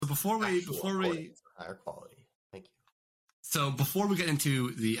before we higher quality. Thank you. So before we get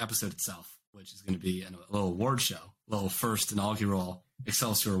into the episode itself, which is going to be a little award show, a little first inaugural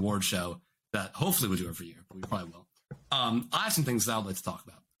Excelsior award show that hopefully we'll do every year, but we probably will. I have some things that I would like to talk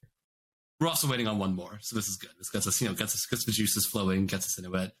about. We're also waiting on one more, so this is good. This gets us, gets the juices flowing, gets us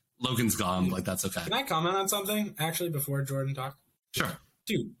into it. Logan's gone, like that's okay. Can I comment on something actually before Jordan talks? Sure.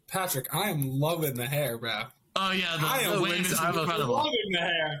 Dude, Patrick, I am loving the hair, bro. Oh yeah, the wave is incredible. Loving the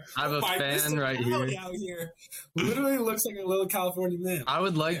hair. I have a fan right here. Out here. Literally looks like a little California man. I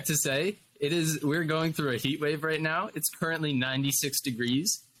would like to say we're going through a heat wave right now. It's currently 96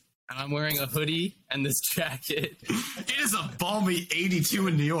 degrees. And I'm wearing a hoodie and this jacket. It is a balmy 82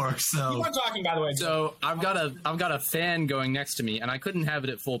 in New York. So you are talking, by the way. So I've got a fan going next to me, and I couldn't have it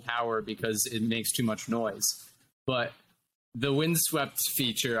at full power because it makes too much noise. But the windswept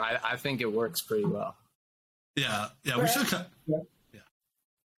feature, I think it works pretty well. Yeah. We should.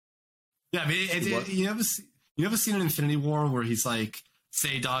 Yeah. I mean, you ever seen an Infinity War where he's like,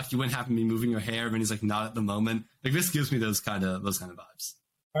 "Say, Doc, you wouldn't happen to be moving your hair," and he's like, "Not at the moment." Like this gives me those kind of vibes.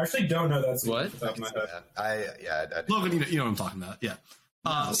 I actually don't know that's what. I Logan, you know what I'm talking about, yeah.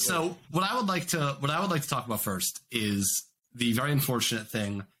 So what I would like to talk about first is the very unfortunate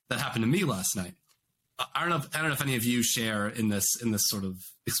thing that happened to me last night. I don't know if any of you share in this sort of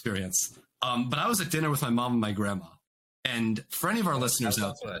experience, but I was at dinner with my mom and my grandma, and for any of our listeners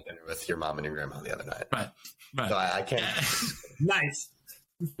out there, at dinner with your mom and your grandma the other night, right. So I can't. Nice.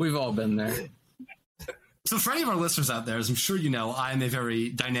 We've all been there. So for any of our listeners out there, as I'm sure you know, I'm a very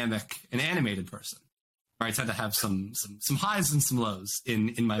dynamic and animated person. I tend to have some highs and some lows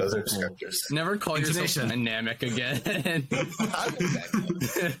in my Those are vocal descriptors. Never call yourself dynamic again. I'm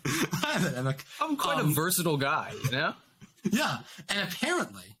dynamic. I'm quite a versatile guy, you know? Yeah, and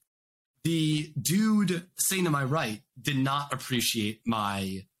apparently the dude sitting to my right did not appreciate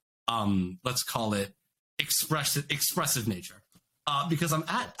my let's call it expressive nature. Because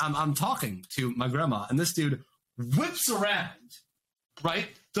I'm talking to my grandma, and this dude whips around, right?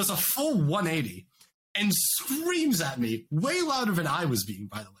 Does a full 180 and screams at me way louder than I was being,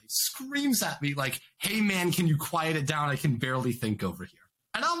 by the way. Screams at me like, "Hey man, can you quiet it down? I can barely think over here."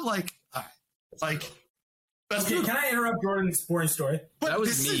 And I'm like, all right, like. Okay, can I interrupt Jordan's boring story? That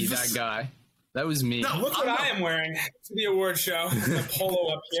was me, that guy. That was me. No, look what I am wearing to the award show. The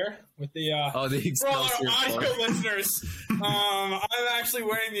polo up here with the the Excelsior for all our audio listeners. I'm actually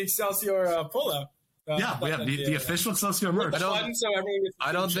wearing the Excelsior polo. Yeah, we have the official Excelsior merch.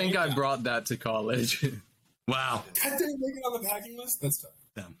 I don't think I brought that to college. Wow. I didn't make it on the packing list. That's tough.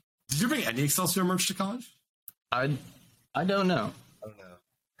 Yeah. Did you bring any Excelsior merch to college? I don't know.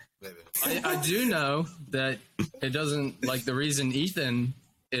 Maybe. I do know that it doesn't, like, the reason Ethan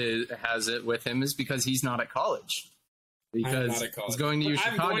has it with him is because he's not at college. Because he's going to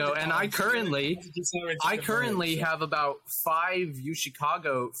UChicago, and I currently have about 5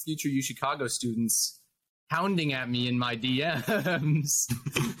 future UChicago students hounding at me in my DMs.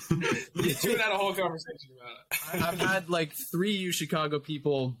 You two had a whole conversation about it. I've had like 3 UChicago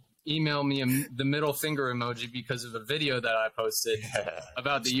people email me the middle finger emoji because of a video that I posted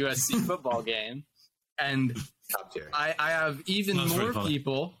about the USC football game. And I have even more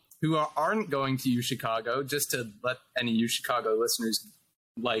people who aren't going to UChicago, just to let any UChicago listeners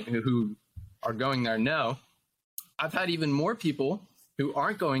like who are going there know. I've had even more people who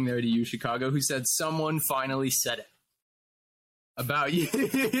aren't going there to UChicago who said someone finally said it about you,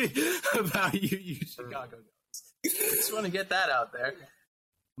 about you UChicago guys. I just want to get that out there.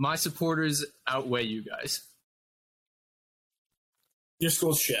 My supporters outweigh you guys. Your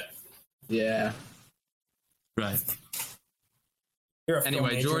school's shit. Yeah. Right.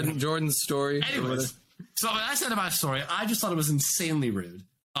 Anyway, Jordan's story. Anyways, so I said about story, I just thought it was insanely rude.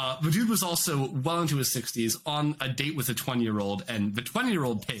 The dude was also well into his 60s on a date with a 20-year-old, and the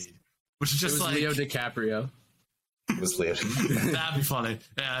 20-year-old paid, which is just like Leo DiCaprio. It was Leo. That'd be funny.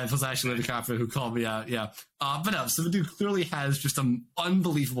 Yeah, it was actually Leo DiCaprio who called me out. Yeah, but no. So the dude clearly has just an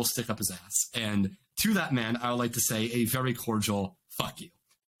unbelievable stick up his ass, and to that man, I would like to say a very cordial fuck you.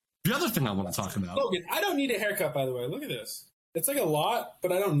 The other thing I want to talk about. Logan, I don't need a haircut, by the way. Look at this. It's like a lot,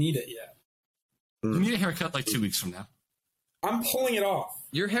 but I don't need it yet. You need a haircut like 2 weeks from now. I'm pulling it off.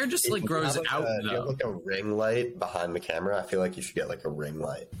 Your hair just like grows out. You have like a ring light behind the camera. I feel like you should get like a ring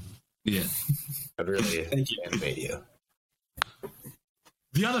light. Yeah. I'd really animate you.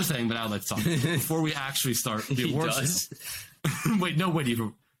 The other thing that I would like to talk about before we actually start the awards. Wait, no, wait. Did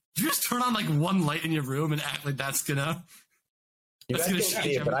you just turn on like one light in your room and act like that's gonna? You guys can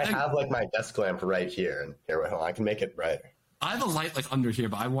see it, but I have like my desk lamp right here, and here, I can make it brighter. I have a light like under here,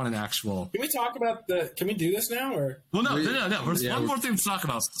 but I want an actual. Can we talk about Can we do this now, or? Well, no. There's one more thing to talk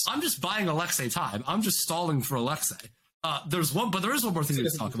about. I'm just buying Alexei time. I'm just stalling for Alexei. There is one more thing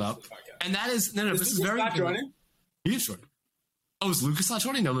to talk about, and that is this is very. Not joining? He is joining. Oh, is Lucas not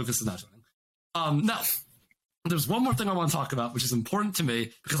joining? No, Lucas is not joining. No. There's one more thing I want to talk about, which is important to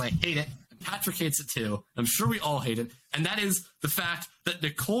me because I hate it. And Patrick hates it too. I'm sure we all hate it, and that is the fact that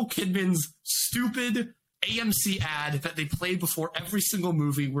Nicole Kidman's stupid AMC ad that they played before every single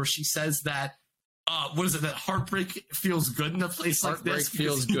movie, where she says that that heartbreak feels good in a place like this. Heartbreak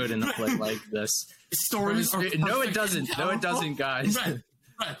feels good in a place like this. Stories are no, it doesn't. No, it doesn't, guys. Right.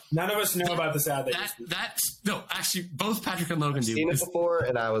 None of us know about this ad. No, actually, both Patrick and Logan do. I've seen it before,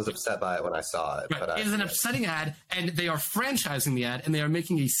 and I was upset by it when I saw it. Right. But it is an upsetting ad, and they are franchising the ad, and they are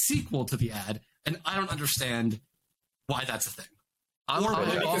making a sequel to the ad, and I don't understand why that's a thing. I'm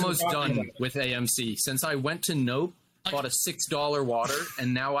almost done with AMC. Since I went to Nope, bought a $6 water,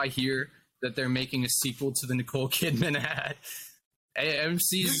 and now I hear that they're making a sequel to the Nicole Kidman ad.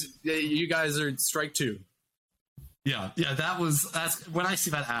 AMC's, you guys are strike two. Yeah, that's when I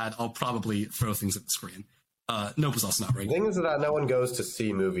see that ad, I'll probably throw things at the screen. Nope was also not the right. thing is that no one goes to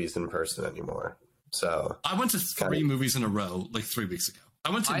see movies in person anymore. So I went to 3 movies in a row like 3 weeks ago.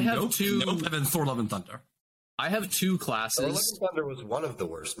 I went to Nope, and then Thor: Love and Thunder. I have 2 classes. Thor: Love and Thunder was one of the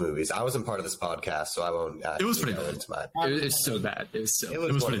worst movies. I wasn't part of this podcast, so I won't. It was pretty bad. It's so bad. It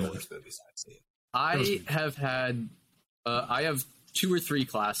was one of the worst movies I've seen. I have had, I have 2 or 3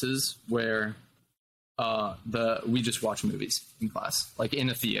 classes where we just watch movies in class, like in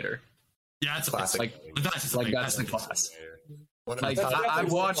a theater. Yeah, it's a classic. That's the class. Like,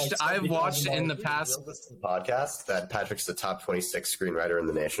 I've watched in the past podcast that Patrick's the top 26 screenwriter in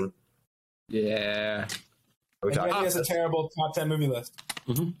the nation. Yeah. He has a terrible top 10 movie list.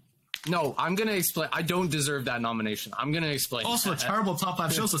 Mm-hmm. No, I'm gonna explain. I don't deserve that nomination. I'm gonna explain. Also, a terrible top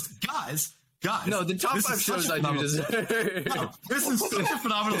 5 shows list, guys. No, the top 5 shows I do deserve. No, this is such a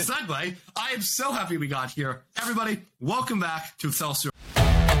phenomenal segue. I am so happy we got here. Everybody, welcome back to Excelsior.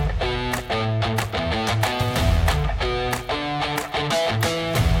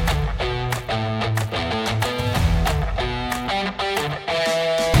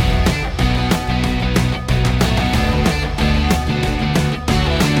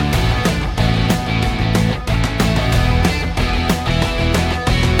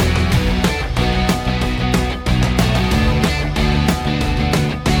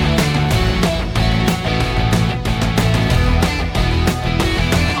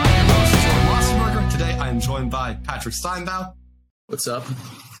 By Patrick Steinbaugh. What's up?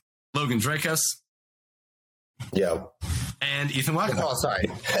 Logan Dracos. Yo. And Ethan Wagner. Oh, sorry.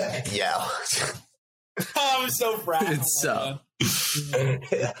 Yo. I'm so proud. It's yeah.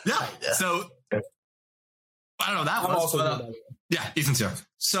 So I don't know that was. Yeah, Ethan's here.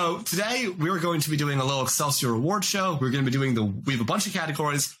 So today we're going to be doing a little Excelsior award show. We're going to be doing we have a bunch of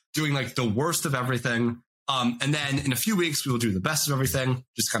categories, doing like the worst of everything. And then in a few weeks we will do the best of everything.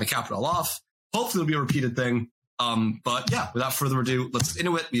 Just kind of cap it all off. Hopefully it'll be a repeated thing. But yeah, without further ado, let's get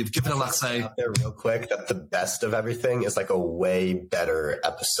into it. We've given Alexei out there real quick that the best of everything is like a way better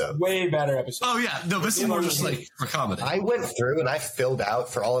episode. Way better episode. Oh yeah, no, this is more just like for comedy. I went through and I filled out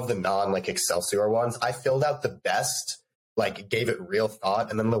for all of the non Excelsior ones. I filled out the best, like gave it real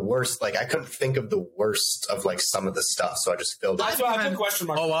thought, and then the worst. Like I couldn't think of the worst of like some of the stuff, so I just filled out. That's why I put question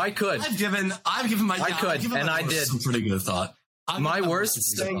mark. Oh, I could. I've given my. I could, and I did some pretty good thought. My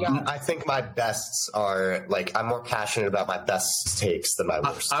worst thing, I think my bests are like I'm more passionate about my best takes than my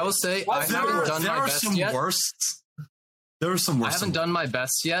worst. I will say I haven't done my best yet. There are some worsts. I haven't done my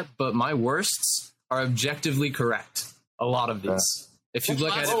best yet, but my worsts are objectively correct. A lot of these. If you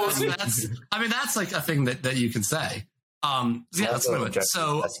look at it, that's like a thing that you can say. Yeah, let's do it.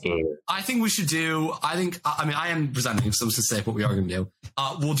 So I think we should do. I am presenting, so I'm just gonna say what we are gonna do.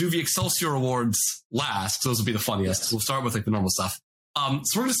 We'll do the Excelsior Awards last. So those will be the funniest. We'll start with like the normal stuff. So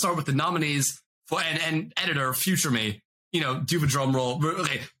we're gonna start with the nominees for and editor future me. Do the drum roll.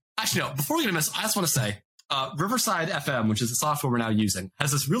 Okay, actually no. Before we get into this, I just want to say Riverside FM, which is the software we're now using,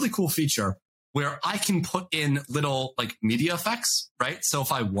 has this really cool feature where I can put in little like media effects. Right. So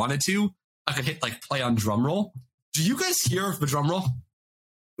if I wanted to, I could hit like play on drum roll. Do you guys hear the drum roll?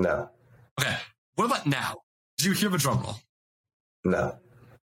 No. Okay. What about now? Do you hear the drum roll? No.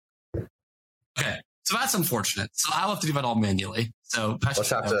 Okay. So that's unfortunate. So I'll have to do that all manually. So we'll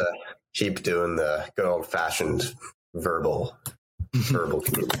have to keep doing the good old fashioned verbal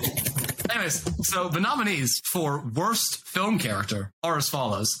community. Anyways, so the nominees for worst film character are as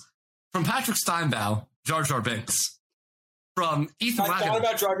follows: from Patrick Steinbaugh, Jar Jar Binks; from Ethan Wagner. I thought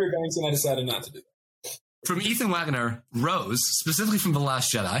about Jar Jar Binks and I decided not to do that. From Ethan Wagner, Rose, specifically from The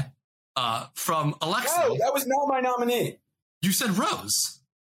Last Jedi. From Alexa. No, that was not my nominee. You said Rose.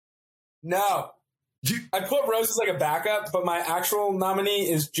 No. I put Rose as like a backup, but my actual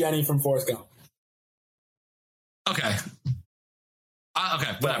nominee is Jenny from Forrest Gump. Okay.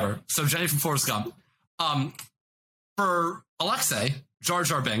 Okay, whatever. So Jenny from Forrest Gump. For Alexei, Jar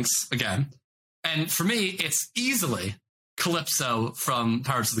Jar Binks, again. And for me, it's easily Calypso from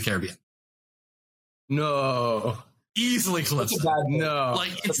Pirates of the Caribbean. No. Easily Calypso. No.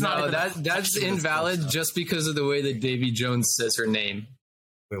 Like, it's not. That's invalid just because of the way that Davy Jones says her name.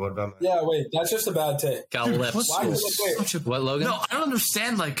 Wait, what about? Yeah, wait, that's just a bad take. Calypso. What, Logan? No, I don't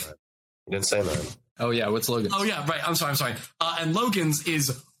understand, like... You didn't say that. Oh, yeah, what's Logan? Oh, yeah, right, I'm sorry. And Logan's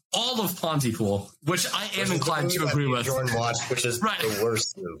is all of Pontypool, which I am inclined to agree with. Jordan watched, which is Right. the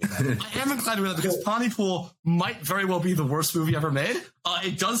worst movie. I am inclined to agree with that because Pontypool might very well be the worst movie ever made.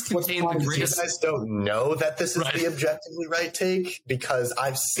 It does contain the You greatest... guys don't know that this is Right. the objectively right take because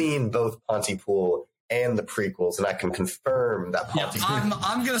I've seen both Pontypool and the prequels, and I can confirm that Yeah, Pontypool.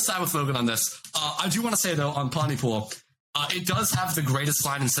 I'm going to side with Logan on this. I do want to say, though, on Pontypool, it does have the greatest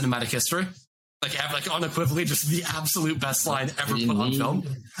line in cinematic history. Like unequivocally, just the absolute best line ever put on film.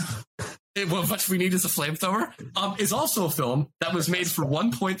 What much we need is a flamethrower. Is also a film that was made for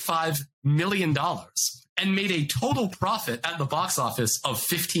 $1.5 million and made a total profit at the box office of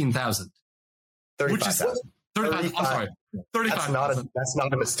 $15,000. 35,000. 35. I'm sorry, 35,000. That's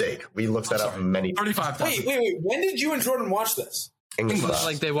not a mistake. We looked that up many times. 35,000. Wait. When did you and Jordan watch this? English.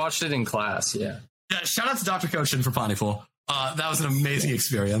 Like they watched it in class, yeah. Yeah, shout out to Dr. Cochin for Pontypool. That was an amazing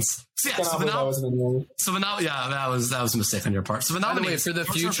experience. So yeah, so now, yeah, that was a mistake on your part. So By the way, for the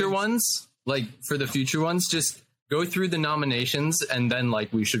future ones, just go through the nominations and then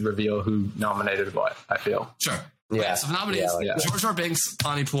like we should reveal who nominated what. I feel sure. Yeah. Right, so the nominees: Yeah, Jar Jar Binks,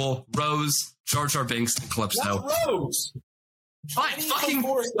 Pontypool, Rose, Jar Jar Binks, and Calypso. That's Rose. Fine,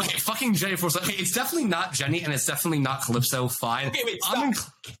 fucking Jenny Force. Okay, it's definitely not Jenny, and it's definitely not Calypso. Fine. Okay, wait,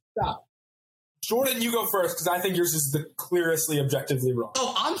 stop. Jordan, you go first because I think yours is the clearly objectively wrong.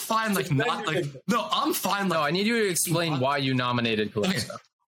 Oh, I'm fine. Like not like no, I'm fine. Like no. I need you to explain why you nominated Calypso.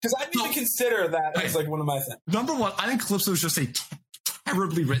 Because I didn't even consider that as like one of my things. Number one, I think Calypso is just a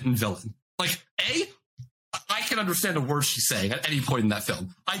terribly written villain. Like I can understand a word she's saying at any point in that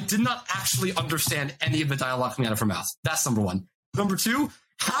film. I did not actually understand any of the dialogue coming out of her mouth. That's number one. Number two,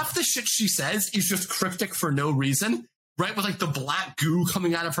 half the shit she says is just cryptic for no reason. Right, with like the black goo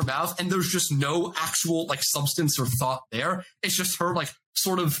coming out of her mouth, and there's just no actual like substance or thought there. It's just her like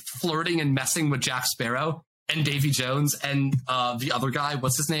sort of flirting and messing with Jack Sparrow and Davy Jones and the other guy.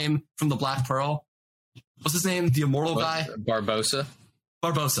 What's his name from the Black Pearl? What's his name? The immortal guy? Barbossa,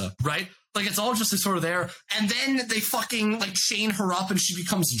 right? Like it's all just sort of there, and then they fucking like chain her up, and she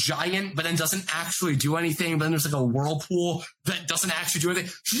becomes giant, but then doesn't actually do anything. But then there's like a whirlpool that doesn't actually do anything.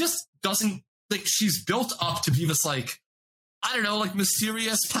 She just doesn't like. She's built up to be this like. I don't know, like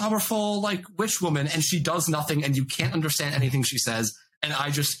mysterious, powerful, like witch woman, and she does nothing, and you can't understand anything she says. And I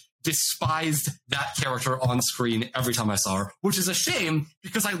just despised that character on screen every time I saw her, which is a shame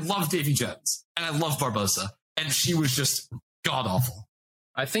because I love Davy Jones and I love Barbossa, and she was just god awful.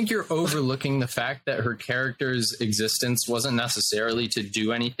 I think you're overlooking the fact that her character's existence wasn't necessarily to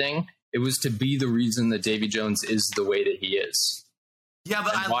do anything. It was to be the reason that Davy Jones is the way that he is. Yeah,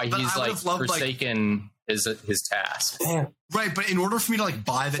 but and why he's like forsaken his task. Right, but in order for me to like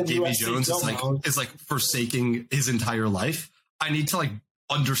buy that Davy Jones is like forsaking his entire life, I need to like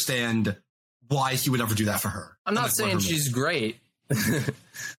understand why he would ever do that for her. I'm not saying she's great. Yeah,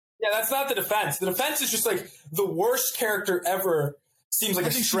 that's not the defense. The defense is just like the worst character ever seems like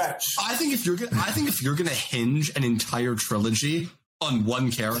a stretch. I think if you're gonna hinge an entire trilogy on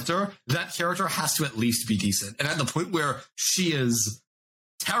one character, that character has to at least be decent. And at the point where she is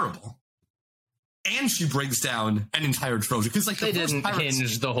terrible, and she breaks down an entire trilogy because like they didn't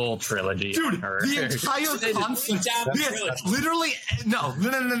hinge the whole trilogy, dude. On her. The entire conflict, literally, no.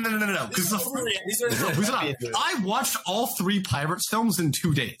 Because I watched all 3 Pirates films in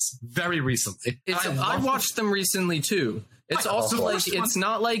 2 days, very recently. I watched them recently too. It's also like it's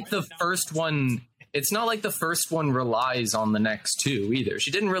not like the first one. It's not like the first one relies on the next 2 either.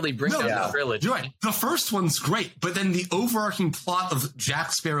 She didn't really bring down the trilogy. You're right. The first one's great, but then the overarching plot of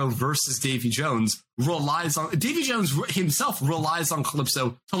Jack Sparrow versus Davy Jones relies on Davy Jones himself relies on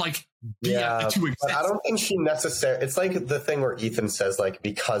Calypso to like be to exist. But I don't think she necessarily. It's like the thing where Ethan says like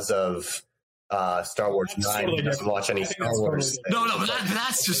because of Star Wars 9, he doesn't watch any Star Wars. No, but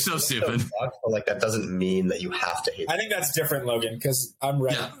that's just so stupid. Like that doesn't mean that you have to hate. I think that's different, Logan, because I'm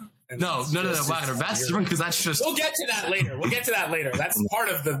ready. Yeah. No. Wagner. That's different because that's just. We'll get to that later. That's part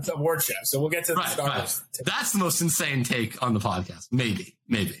of the award show. So we'll get to the Star Wars. That's the most insane take on the podcast. Maybe.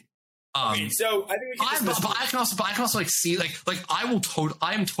 Okay, so I think we can I can also like see like I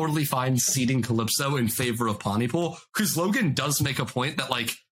am totally fine ceding Calypso in favor of Pontypool because Logan does make a point that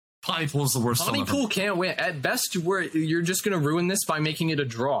like Pontypool is the worst. Pontypool can't win. At best, you're just going to ruin this by making it a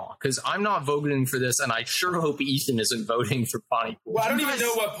draw. Because I'm not voting for this, and I sure hope Ethan isn't voting for Pontypool. Well, I don't even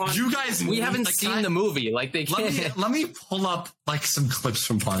know what Pontypool. You guys, we haven't seen the movie. Like they can't. Let me pull up like some clips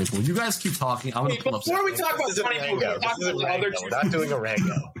from Pontypool. You guys keep talking. I'm going to pull up. Before we talk about Pontypool, we're not doing a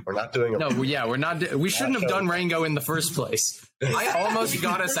Rango. We're not doing a No, yeah, we're not. We shouldn't have done Rango in the first place. I almost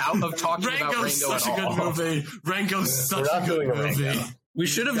got us out of talking about Rango such at a good all. movie. Rango's such a good movie. We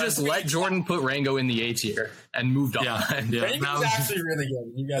should have just let Jordan put Rango in the A tier and moved on. Yeah, Rango's actually really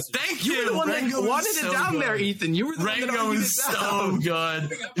good. You guys Thank you. You were the one that wanted it down there, Ethan. You were the one that Rango is so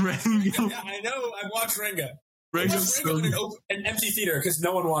good. Rango. Yeah, I know. I watched Rango. Rango's so in good. an empty theater because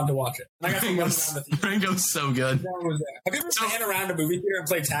no one wanted to watch it. And I got to run around the theater. Rango's so good. No one was there. Have you ever ran around a movie theater and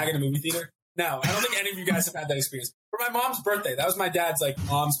played tag in a movie theater? No, I don't think any of you guys have had that experience. For my mom's birthday, that was my dad's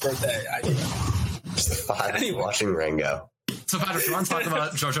mom's birthday idea. Just the five watching Rango. So, Patrick, you want to talk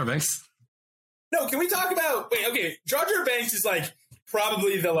about Jar Jar Binks? No, can we talk about... Wait, okay. Jar Jar Binks is,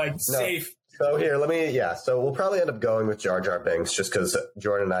 probably the, safe... So here, so we'll probably end up going with Jar Jar Binks just because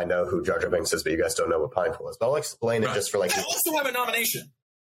Jordan and I know who Jar Jar Binks is, but you guys don't know what Pontypool is. But I'll explain it just for, I also have a nomination.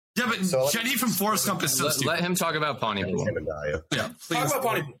 Yeah, but Jenny from Forrest Gump is so stupid. Let him talk about Pontypool. Yeah, please. Talk about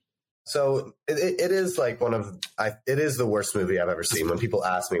Pontypool. So it is it is the worst movie I've ever seen. When people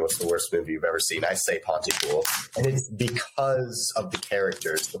ask me what's the worst movie you've ever seen, I say Pontypool. And it's because of the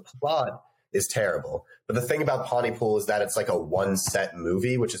characters. The plot is terrible. But the thing about Pontypool is that it's like a one set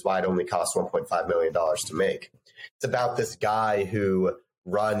movie, which is why it only cost $1.5 million to make. It's about this guy who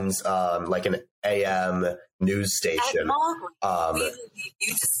runs an AM news station.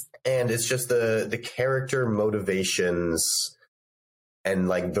 And it's just the character motivations and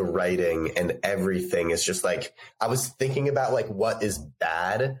the writing and everything is just I was thinking about what is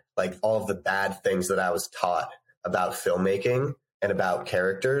bad, all of the bad things that I was taught about filmmaking and about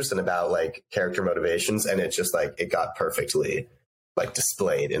characters and about character motivations. And it just it got perfectly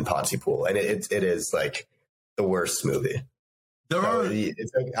displayed in Pontypool. And it is the worst movie.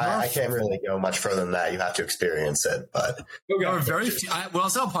 I can't really go much further than that. You have to experience it, but there are very few. What I'll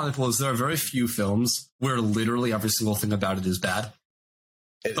say about Pontypool is there are very few films where literally every single thing about it is bad.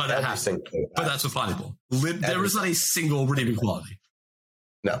 But that's with Pontypool. There is not a single redeeming quality.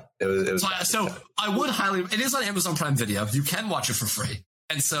 No, it was. So I would highly. It is on Amazon Prime Video. You can watch it for free.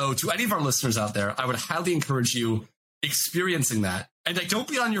 And so, to any of our listeners out there, I would highly encourage you experiencing that. And don't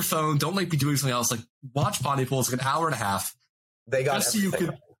be on your phone. Don't be doing something else. Watch Pontypool. It's an hour and a half. They got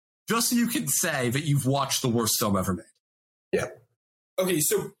just so you can say that you've watched the worst film ever made. Yeah. Okay,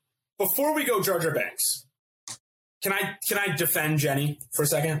 so before we go Jar Jar Binks, can I defend Jenny for a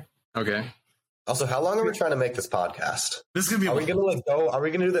second? Okay. Also, how long are we trying to make this podcast? This is gonna be. Are we gonna go? Are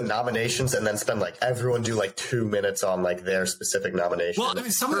we gonna do the nominations and then spend everyone do 2 minutes on their specific nomination? Well, I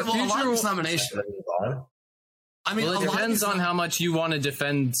mean, a lot of these nominations. I mean, it depends on how much you want to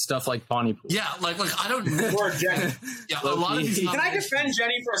defend stuff like Pontypool. Yeah, I don't. Or Jenny. Yeah, a lot of these. Can I defend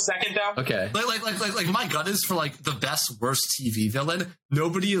Jenny for a second though? Okay. Like my gut is for the best worst TV villain.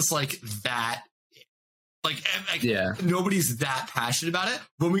 Nobody is that. Nobody's that passionate about it.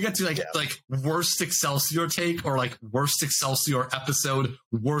 When we get to worst Excelsior take or worst Excelsior episode,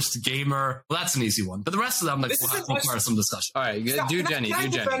 worst gamer, well, that's an easy one. But the rest of them we'll require some discussion. All right, do Jenny.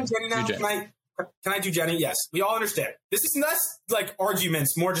 Can I do Jenny? Yes, we all understand. This is less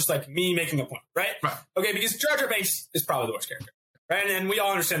arguments, more just me making a point, right? Right. Okay, because Jar Jar Binks is probably the worst character, right? And we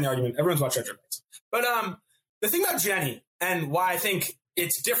all understand the argument. Everyone's watched Jar Jar Binks. But the thing about Jenny and why I think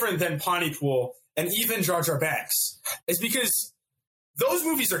it's different than Pontypool and even Jar Jar Binks is because those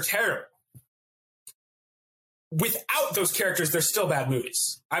movies are terrible. Without those characters, they're still bad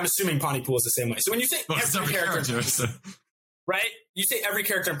movies. I'm assuming Pontypool is the same way. So when you say every character, right? You say every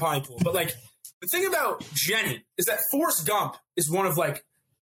character in Pontypool, but the thing about Jenny is that Forrest Gump is one of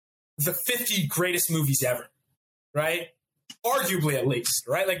the 50 greatest movies ever, right? Arguably, at least,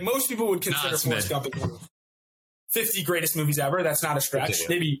 right? Most people would consider Forrest Gump as one of 50 greatest movies ever. That's not a stretch.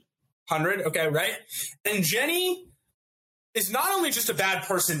 Maybe 100. Okay, right? And Jenny is not only just a bad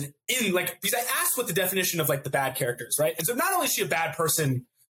person because I asked what the definition of the bad character is, right? And so not only is she a bad person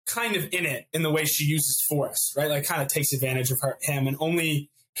kind of in it in the way she uses Forrest, right? Kind of takes advantage of him and only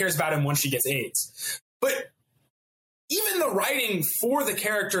cares about him when she gets AIDS. But even the writing for the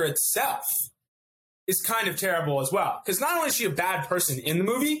character itself is kind of terrible as well. Because not only is she a bad person in the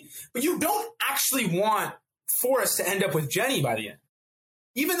movie, but you don't actually want Forrest to end up with Jenny by the end.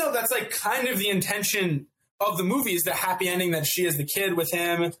 Even though that's like kind of the intention of the movie, is the happy ending that she has the kid with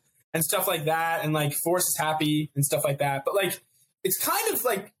him and stuff like that. And like Forrest is happy and stuff like that. But like, it's kind of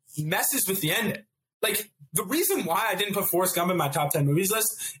like messes with the ending. Like, the reason why I didn't put Forrest Gump in my top 10 movies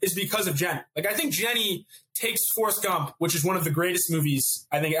list is because of Jenny. Like, I think Jenny takes Forrest Gump, which is one of the greatest movies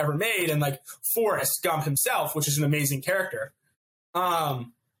I think ever made, and like Forrest Gump himself, which is an amazing character.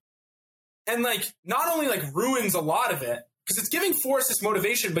 And like, not only like ruins a lot of it, because it's giving Forrest this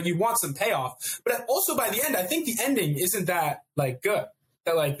motivation, but you want some payoff. But also by the end, I think the ending isn't that like good,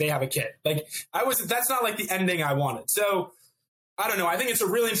 that like they have a kid. Like, that's not like the ending I wanted. So, I don't know. I think it's a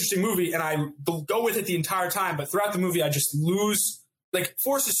really interesting movie, and I go with it the entire time. But throughout the movie, I just lose. Like,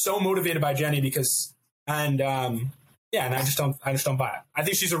 Forrest is so motivated by Jenny and I just don't buy it. I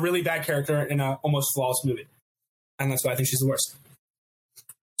think she's a really bad character in an almost flawless movie, and that's why I think she's the worst.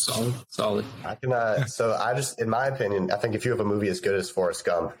 Solid. I can. So I just, in my opinion, I think if you have a movie as good as Forrest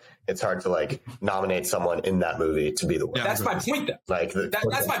Gump, it's hard to like nominate someone in that movie to be the winner. Yeah, that's my point, though. Like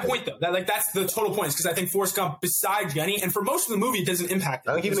that's my point, though. That's the total point. Because I think Forrest Gump, beside Jenny, and for most of the movie, it doesn't impact.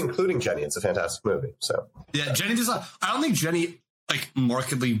 I think even including Jenny, it's a fantastic movie. So yeah, Jenny does not. I don't think Jenny like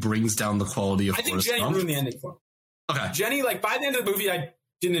markedly brings down the quality of. I think Jenny ruined the ending for me. Okay, Jenny, like by the end of the movie, I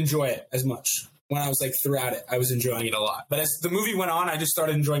didn't enjoy it as much. When I was like throughout it, I was enjoying it a lot. But as the movie went on, I just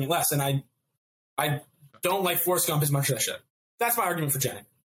started enjoying it less, and I don't like Forrest Gump as much as I should. That's my argument for Jenny.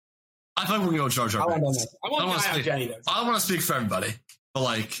 I thought we can go Jar Jar Binks. I want to Jenny though. I don't want to speak for everybody, but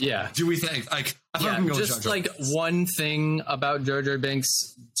like, yeah, do we think like? I thought we can go just Jar Jar like Binks. one thing about Jar Jar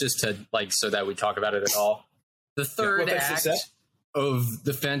Binks, just to like so that we talk about it at all. The third act of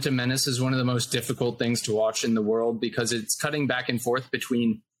The Phantom Menace is one of the most difficult things to watch in the world because it's cutting back and forth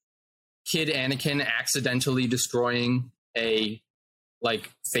between Kid Anakin accidentally destroying a like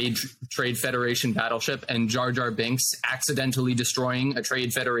Trade Federation battleship and Jar Jar Binks accidentally destroying a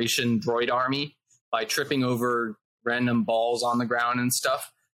Trade Federation droid army by tripping over random balls on the ground and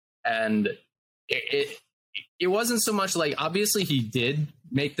stuff. And it wasn't so much like, obviously he did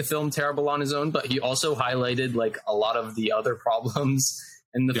make the film terrible on his own, but he also highlighted like a lot of the other problems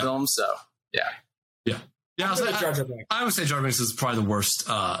in the film. So yeah. Yeah, I would say Jar Jar Binks is probably the worst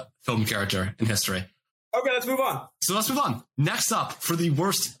film character in history. Okay, let's move on. So let's move on. Next up, for the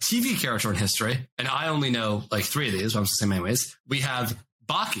worst TV character in history, and I only know like 3 of these, but I'm just saying anyways, we have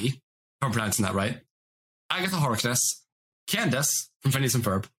Baki, if I'm pronouncing that right, Agatha Harkness, Candace from Phineas and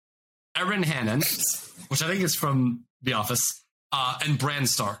Ferb, Erin Hannon, which I think is from The Office, and Bran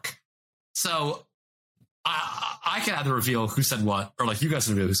Stark. So I can either reveal who said what, or like you guys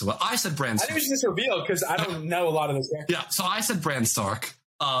can reveal who said what. I said Bran Stark. I think we should just reveal because I don't know a lot of those characters. Yeah, so I said Bran Stark,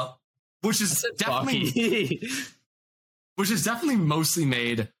 which is definitely mostly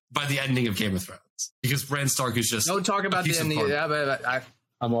made by the ending of Game of Thrones because Bran Stark is just don't talk about the ending. Yeah, but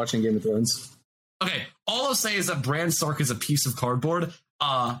I'm watching Game of Thrones. Okay, all I'll say is that Bran Stark is a piece of cardboard,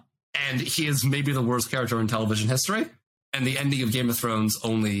 and he is maybe the worst character in television history. And the ending of Game of Thrones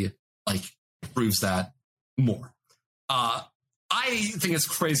only like proves that more. I think it's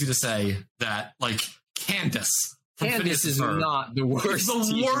crazy to say that like Candace is not the worst. It's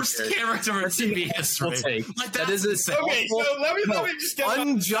the worst character in TV history. Like that is a okay. So let me just get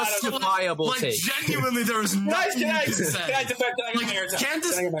unjustifiable take. Genuinely, there is nothing you can say. Can I defend?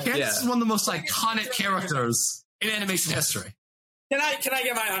 Candace is one of the most iconic characters in animation history. Can I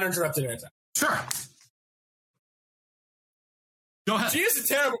get my uninterrupted airtime? Sure. Go ahead. She is a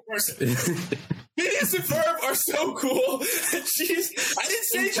terrible person. Phineas and Ferb are so cool. I didn't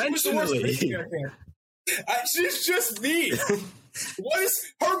say she was the worst character. She's just me.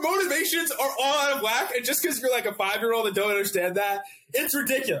 Her motivations are all out of whack, and just because you're like a 5-year-old and don't understand that, it's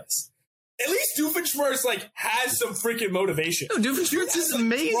ridiculous. At least Doofenshmirtz like has some freaking motivation. No, Doofenshmirtz is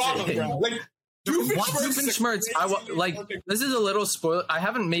amazing. Doofenshmirtz, this is a little spoiler. I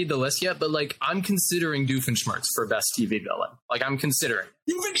haven't made the list yet, but like I'm considering Doofenshmirtz for best TV villain. Like I'm considering.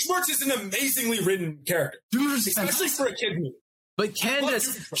 Doofenshmirtz is an amazingly written character, especially for a kid movie. But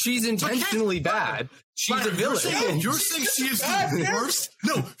Candace, she's intentionally bad. She's a villain. You're saying she is the worst?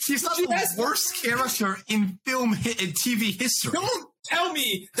 No, she's not the worst character in film and TV history. Don't tell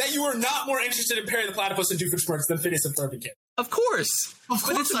me that you are not more interested in Perry the Platypus and Doofenshmirtz than Phineas and Ferb and Kid. Of course.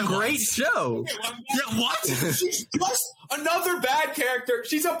 But it's a great show. Okay, yeah, what? She's just another bad character.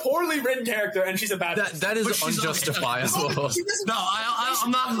 She's a poorly written character, and she's a bad person. That is unjustifiable. No,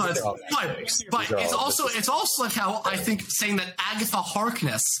 I'm not. But it's also like how I think saying that Agatha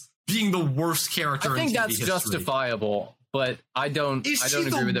Harkness being the worst character in TV history. I think that's justifiable. but I don't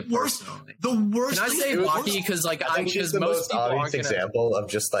agree with it worst, personally. The worst. Can I say Baki? Because like I think she's the most obvious example of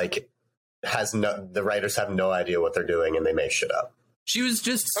just like the writers have no idea what they're doing and they make shit up. She was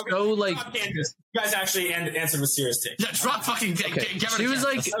just so like. You guys actually answered with serious take. Yeah, drop fucking. She was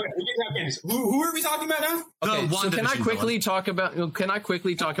like. Who are we talking about now? Okay, so can I quickly talk about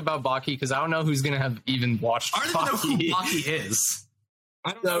Baki? Because I don't know who's gonna have even watched. I don't even know who Baki is.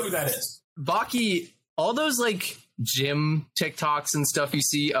 I don't know who that is. Baki, all those like gym TikToks and stuff you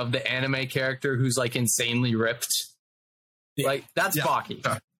see of the anime character who's like insanely ripped, like that's Baki.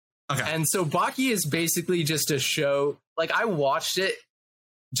 Sure. Okay. And so Baki is basically just a show. Like I watched it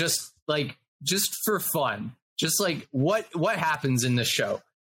just for fun. Just like what happens in this show.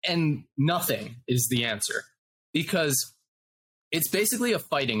 And nothing is the answer. Because it's basically a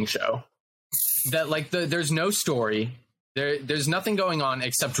fighting show. That like there's no story. There's nothing going on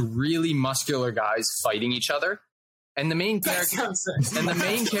except really muscular guys fighting each other. And the main character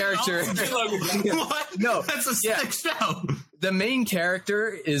What? No, that's a sick show. The main character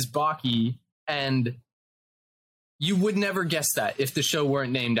is Baki, and you would never guess that if the show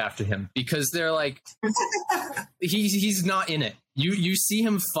weren't named after him, because they're like he's not in it. You see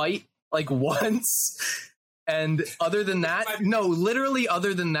him fight like once, and other than that, literally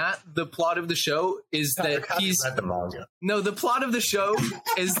other than that, the plot of the show is that he's read the manga. No, the plot of the show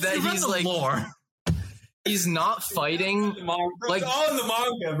is that he's like lore. He's not fighting like all in the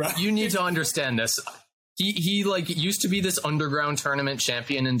manga, bro. You need to understand this. He like used to be this underground tournament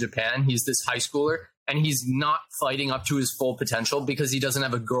champion in Japan. He's this high schooler, and he's not fighting up to his full potential because he doesn't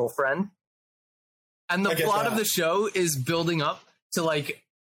have a girlfriend. And the plot of the show is building up to like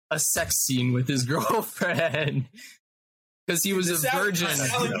a sex scene with his girlfriend because he was a virgin,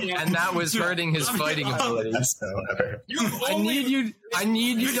 and that was hurting his fighting abilities. I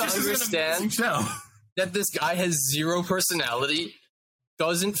need you to understand that this guy has zero personality,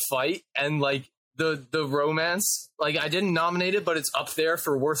 doesn't fight, and like the romance, like I didn't nominate it, but it's up there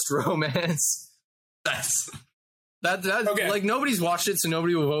for worst romance. That okay. Like nobody's watched it, so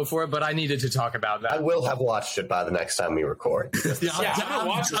nobody will vote for it. But I needed to talk about that. I will have watched it by the next time we record. I'm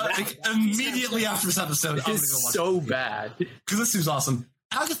watch it immediately after this episode. I'm gonna go watch so bad because this seems awesome.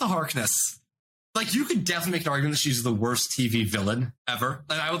 Agatha Harkness, like you could definitely make an argument that she's the worst TV villain ever.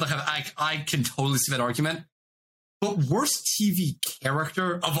 Like I can totally see that argument. But worst TV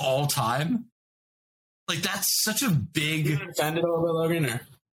character of all time, like that's such a big. You offended a little bit, Logan, or?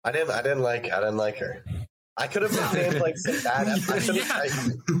 I didn't like her. I could have named like some bad. I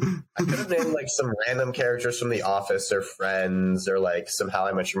could have named like some random characters from The Office or Friends or like some How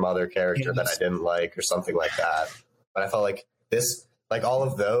I Met Your Mother character that I didn't like or something like that. But I felt like this, like all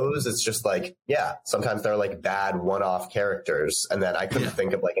of those, it's just like sometimes they're like bad one-off characters, and then I couldn't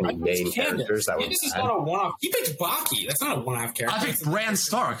think of like any main characters that were. This is not a one-off. You picked Baki. That's not a one-off character. I picked Bran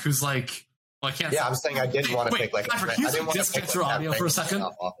Stark, who's like. Well, I can't. Yeah, I'm saying I didn't want to pick like. I didn't want to disconnect your audio for a second.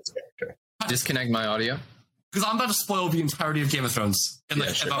 Disconnect my audio. Because I'm about to spoil the entirety of Game of Thrones. Dude, I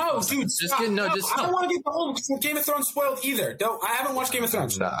don't want to get the whole Game of Thrones spoiled either. I haven't watched Game of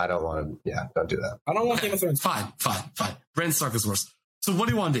Thrones. No, I don't want to. Yeah, don't do that. I don't want Game of Thrones. Fine. Bran Stark is worse. So what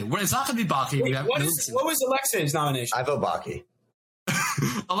do you want to do? Well, it's not going to be Baki. Wait, what was Alexei's nomination? I vote Baki.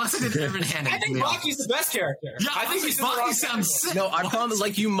 Alexei did Evan Hannon. I think Baki's the best character. Yeah, I think Baki sounds sick. No, I promise.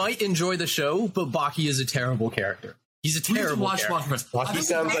 Like you might enjoy the show, but Baki is a terrible character. He's a terrible character. Baki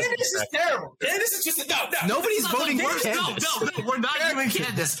sounds like Candace is terrible. Candace is just no. Nobody's voting for Candace. No, we're not doing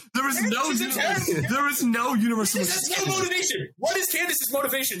Candace. There is no universal. That's no motivation. What is Candace's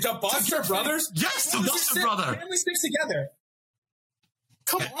motivation? To bust her brothers? Yes, to bust her brother. Family sticks together.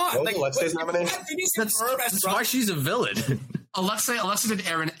 Come on. Like, Alexei's nomination? That's why she's a villain. Alexei did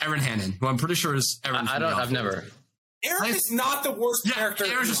Erin Hannon, who I'm pretty sure is Erin. I've never. Erin is not the worst character.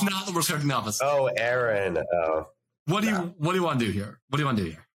 Erin's just not the worst character in the Office. Oh, Erin. What do you want to do here? We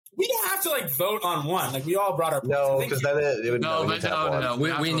don't have to like vote on one. Like we all brought our no, because then it would no.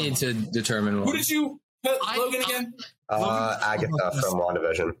 We need to determine one. Who did you put Logan again? Agatha from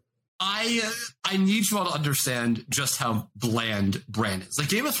WandaVision. I need you all to understand just how bland Bran is. Like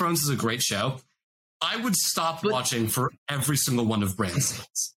Game of Thrones is a great show. I would stop watching for every single one of Bran's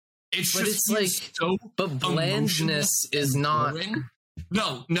scenes. It's like so. But blandness is not. Boring.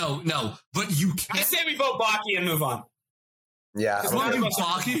 No. But you can't. I say we vote Baki and move on. Yeah. We'll do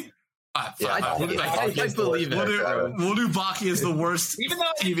Baki. I believe it. We'll do Baki as the worst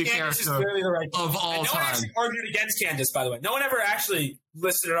TV character of all time. No one actually argued against Candace, by the way. No one ever actually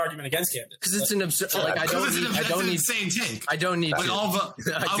listed an argument against Candace. Because it's an absurd. Like I don't need insane take. I don't need. Like I'll vote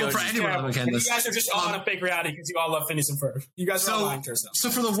for anyone other than Candace. You guys are just all on a fake reality because you all love Phineas and Ferb. You guys are all lying to yourselves. So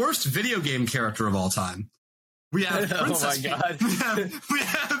for the worst video game character of all time, We have Oh Princess my God.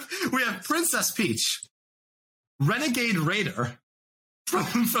 we have Princess Peach, Renegade Raider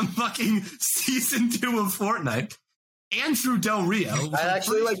from fucking season 2 of Fortnite, Andrew Del Rio. I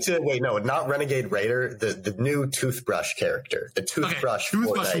actually like to wait. No, not Renegade Raider. The new Toothbrush character. The Toothbrush, from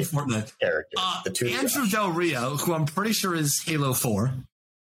Fortnite character. The Toothbrush. Andrew Del Rio, who I'm pretty sure is Halo 4.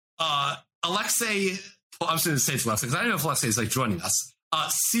 Alexei. Well, I'm just going to say it's Alexei because I don't know if Alexei is like joining us.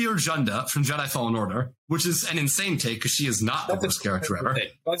 Seer Junda from Jedi Fallen Order, which is an insane take because she is not the worst character ever.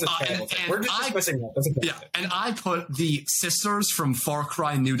 That's a terrible take. We're just dismissing that. That's a yeah, take. and I put the sisters from Far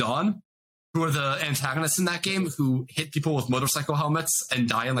Cry New Dawn, who are the antagonists in that game, who hit people with motorcycle helmets and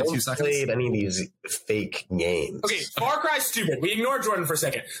die in like 2 seconds. Played any of these fake games? Okay, Far Cry stupid. We ignore Jordan for a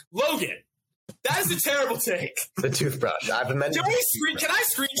second. Logan, that is a terrible take. The Toothbrush. I've amended. Can I screen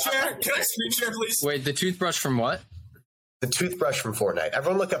share? Can I screen share, please? Wait, the toothbrush from what? The Toothbrush from Fortnite.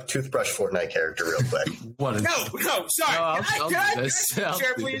 Everyone look up Toothbrush Fortnite character real quick. What is No, sorry. No, Can I screen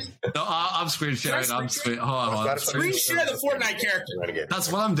share, please? No, I'm screen sharing. Hold on. Screen share the Fortnite character. Renegade.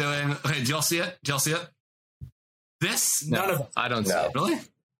 That's what I'm doing. Okay, do y'all see it? This? None of them. I don't see No. it. Really?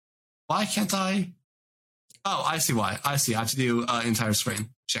 Why can't I? Oh, I see why. I have to do entire screen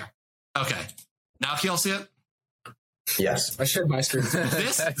share. Okay. Now can y'all see it? Yes. I shared my screen.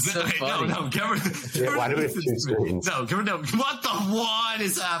 This? That's so okay, funny. no. Yeah, why do we have 2 screens? No. What the what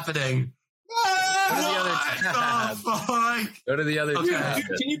is happening? Go to the other tab. Fuck? Go to the other Okay. tab. Dude,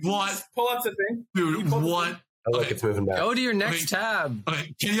 can you What? pull up the thing? Dude, what? Oh, look, Okay. it's moving back. Go to your next Okay. tab.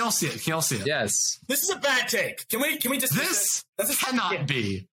 Okay, can y'all see it? Yes. This is a bad take. Can we just This cannot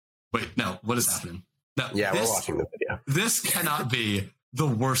be. Wait, no. What is happening? No. Yeah, this, we're watching the video. This cannot be the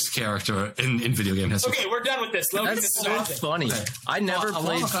worst character in video game history. Okay, we're done with this. Logan, That's it's so not- funny. Okay. I never I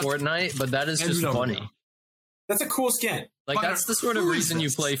played wanna- Fortnite, but that is Andrew just Del funny. Rio. That's a cool skin. Like, that's the sort of Who is reason you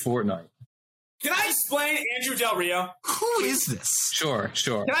this? play Fortnite. Can I explain Andrew Del Rio? Who is this? Sure.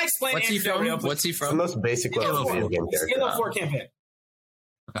 Can I explain What's he Andrew Del Rio? from? What's he It's the from? most basic level Halo video 4. game character. Halo 4 campaign.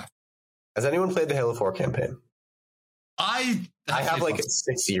 Has anyone played the Halo 4 campaign? I I have played like parts-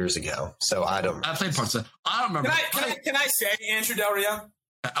 6 years ago, so I don't. I played parts of it. I don't remember. Can I say Andrew Del Rio?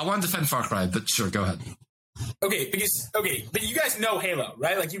 I want to defend Far Cry, but sure, go ahead. Okay, but you guys know Halo,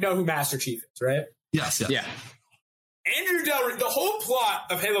 right? Like you know who Master Chief is, right? Yes. Yeah. Andrew Del Rio, the whole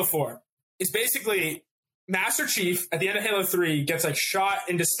plot of Halo 4 is basically Master Chief at the end of Halo 3 gets like shot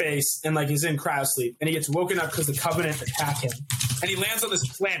into space and like he's in cryosleep and he gets woken up because the Covenant attack him and he lands on this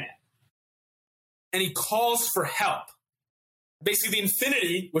planet and he calls for help. Basically, the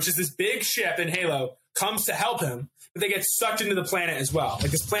Infinity, which is this big ship in Halo, comes to help him, but they get sucked into the planet as well.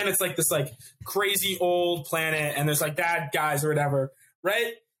 Like this planet's like this like crazy old planet and there's like bad guys or whatever,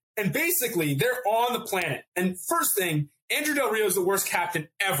 right? And basically, they're on the planet. And first thing, Andrew Del Rio is the worst captain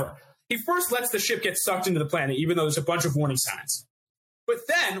ever. He first lets the ship get sucked into the planet, even though there's a bunch of warning signs. But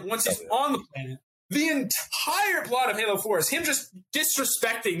then, once he's on the planet, the entire plot of Halo 4 is him just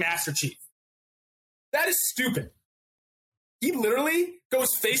disrespecting Master Chief. That is stupid. He literally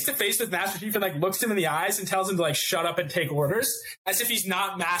goes face to face with Master Chief and like looks him in the eyes and tells him to like shut up and take orders as if he's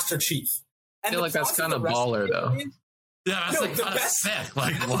not Master Chief. I feel like that's kind of baller, though. Yeah, that's No, like the kind of best- sick.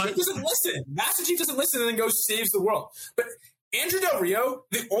 Like Master what? Chief doesn't listen. Master Chief doesn't listen and then goes saves the world. But Andrew Del Rio,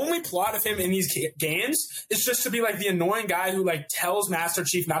 the only plot of him in these games is just to be like the annoying guy who like tells Master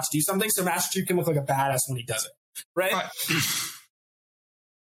Chief not to do something so Master Chief can look like a badass when he does it. Right? Right.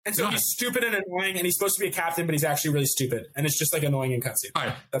 And so Go he's ahead. stupid and annoying and he's supposed to be a captain, but he's actually really stupid. And it's just like annoying in cutscene. All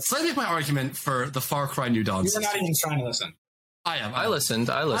right. So let me make my argument for the Far Cry New Dawn. You were not system. even trying to listen. I am. I listened.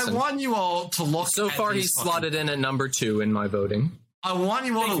 I want you all to look. So at far, these he's fucking- slotted in at number 2 in my voting. I want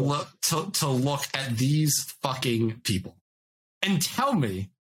you all to Thank you. look to look at these fucking people and tell me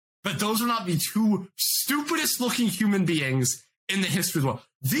that those are not the two stupidest looking human beings in the history of the world.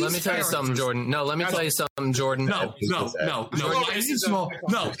 These Let me tell you something, characters- Jordan. No, let me tell you something, Jordan. No.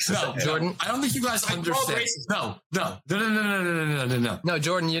 Jordan. I don't think you guys understand. No. No,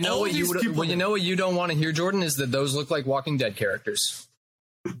 Jordan. You know All what you these would. people- Well, you know what you don't want to hear, Jordan, is that those look like Walking Dead characters.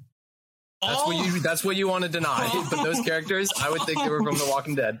 That's what you want to deny. But those characters, I would think they were from The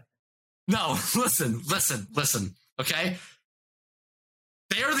Walking Dead. No, listen. Okay?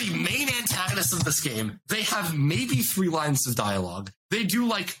 They are the main antagonists of this game. They have maybe 3 lines of dialogue. They do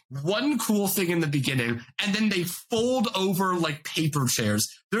like one cool thing in the beginning, and then they fold over like paper chairs.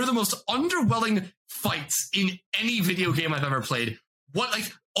 They're the most underwhelming fights in any video game I've ever played.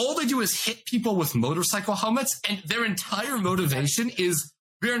 All they do is hit people with motorcycle helmets, and their entire motivation is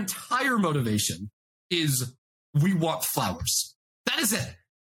we want flowers. That is it.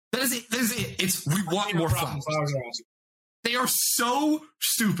 It's we want more flowers. They are so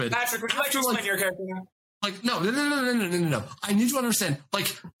stupid. Patrick, would you like to explain your character now? Like, no. I need you to understand.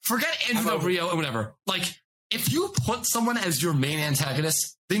 Like, forget Andrew Del Rio and whatever. Like, if you put someone as your main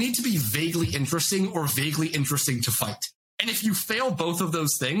antagonist, they need to be vaguely interesting or vaguely interesting to fight. And if you fail both of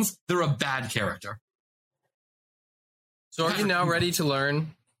those things, they're a bad character. So are you now ready to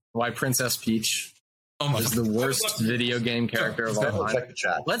learn why Princess Peach is the worst video game character of all time? Check the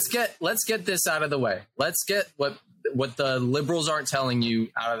chat. Let's get this out of the way. Let's get what the liberals aren't telling you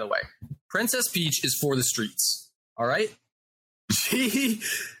out of the way. Princess Peach is for the streets. All right? She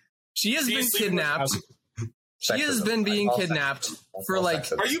has been kidnapped. She has been being kidnapped for like...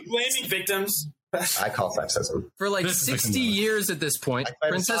 Are you blaming victims? I call sexism. For like 60 years at this point,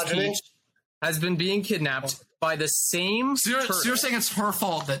 Princess Peach has been being kidnapped by the same... So you're saying it's her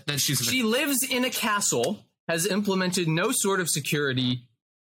fault that she's... She lives in a castle, has implemented no sort of security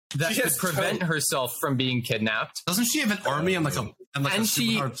that could prevent herself from being kidnapped. Doesn't she have an army and a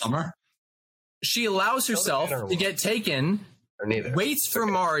super hard summer? She allows herself to get taken, waits for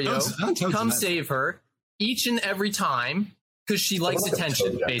Mario to come save her each and every time because she likes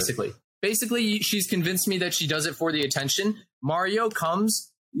attention, basically. Basically, she's convinced me that she does it for the attention. Mario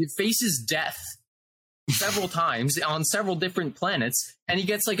comes, faces death several times on several different planets, and he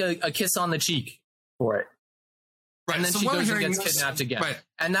gets like a kiss on the cheek for it. Right. And then she goes and gets kidnapped again. Right.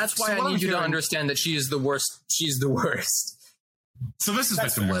 And that's why I need you to understand that she is the worst. She's the worst. So this is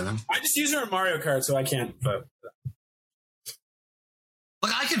victim blaming. I just use her in Mario Kart, so I can't vote.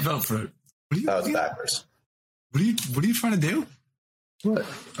 Like, I can vote for it. That was backwards. What are you trying to do? What?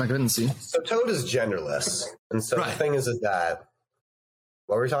 I couldn't see. So Toad is genderless. And so the thing is that...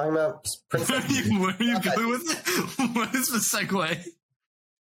 What were we talking about? Where are you going with it? What is the segue?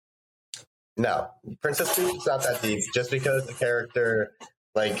 No. Princess Peach is not that deep. Just because the character...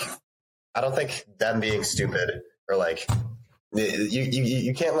 Like, I don't think them being stupid or like...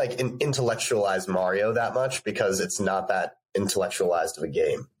 You can't like intellectualize Mario that much because it's not that intellectualized of a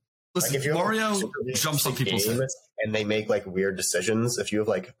game. Listen, like if Mario jumps on people's heads and they make like weird decisions. If you have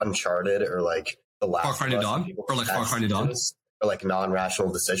like Uncharted or like The Last Far Cry New Dawn or like Far Cry New Dawn or like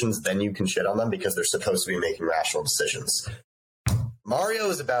non-rational decisions, then you can shit on them because they're supposed to be making rational decisions. Mario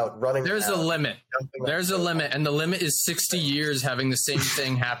is about running. There's a limit. There's a limit, and the limit is 60 years having the same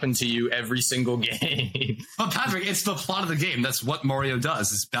thing happen to you every single game. But Patrick, it's the plot of the game. That's what Mario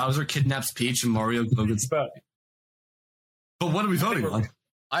does. Is Bowser kidnaps Peach and Mario goes. But what are we voting on?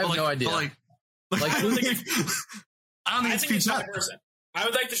 I have no idea. I don't think it's Peach. I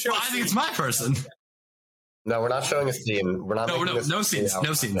would like to show. I think it's my person. No, we're not showing a scene. We're not. No scenes.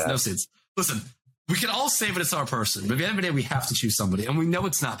 No scenes. Listen. We can all say that it's our person, but at the end of the day, we have to choose somebody, and we know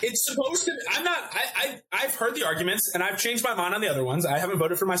it's not. It's supposed to. I'm not. I've heard the arguments, and I've changed my mind on the other ones. I haven't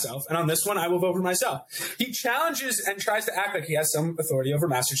voted for myself, and on this one, I will vote for myself. He challenges and tries to act like he has some authority over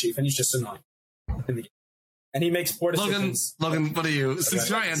Master Chief, and he's just annoying. And he makes poor decisions. Logan, what are you? Since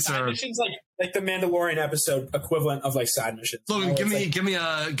your answer, missions like the Mandalorian episode equivalent of like side missions. Logan, give me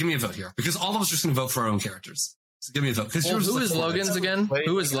a vote here because all of us are just going to vote for our own characters. So give me a vote. Who is Logan's again?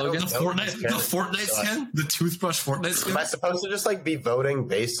 Who is Logan? The Fortnite skin? The toothbrush Fortnite skin? Am I supposed to just like be voting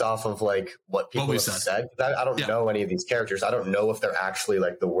based off of like what people have said? I don't know any of these characters. I don't know if they're actually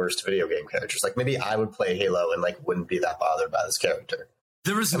like the worst video game characters. Like maybe I would play Halo and like wouldn't be that bothered by this character.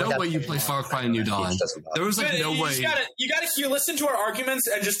 There is no way you play Far Cry New Dawn. There was like no way. You gotta listen to our arguments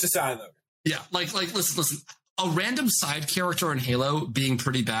and just decide though. Yeah, like listen. A random side character in Halo being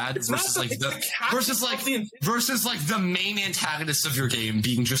pretty bad versus the main antagonist of your game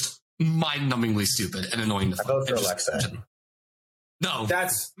being just mind-numbingly stupid and annoying. I vote for Alexa. No,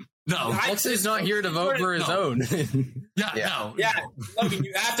 Alexa's not here to vote for his own. No. Yeah, Logan,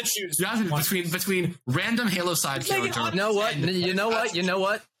 you have to choose. You have to between random Halo side character. You know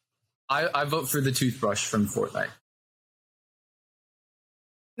what? I vote for the toothbrush from Fortnite.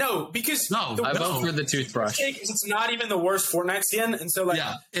 No, because I vote for the toothbrush. It's not even the worst Fortnite skin, and so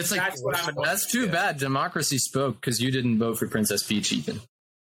it's like that's too bad. Democracy spoke because you didn't vote for Princess Peach, Ethan.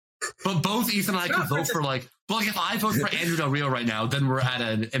 But both Ethan and I could vote for but if I vote for Andrew Del Rio right now, then we're at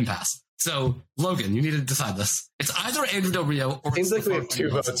an impasse. So Logan, you need to decide this. It's either Andrew Del Rio or seems like we have 2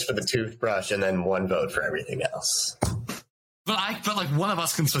 votes for the toothbrush and then 1 vote for everything else. But like one of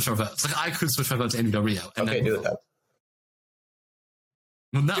us can switch our votes. Like I could switch my vote to Andrew Del Rio. And okay, do it then.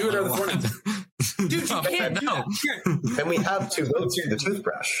 Well, no, dude, you can't. No. Then we have 2 votes for the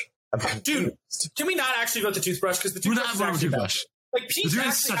toothbrush. Dude, can we not actually vote the toothbrush? Because the toothbrush is actually toothbrush. Like Peach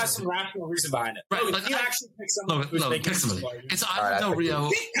actually has some rational reason behind it. Right, like, you actually pick someone who's making pick somebody. It's either Del Rio.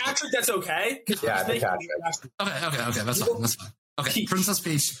 Patrick, that's okay. Yeah, I think Patrick. Okay, that's fine. Okay, Princess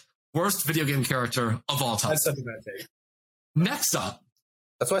Peach, worst video game character of all time. That's something I think. Next up,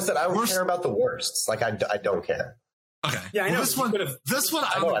 That's why I said I don't care about the worsts. Like, I don't care. Okay. Yeah, I know. This one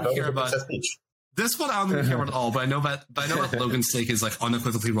I don't even care about. This one I don't even care about at all, but I know that Logan's take is like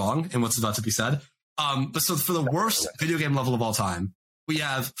unequivocally wrong in what's about to be said. But so for the worst video game level of all time, we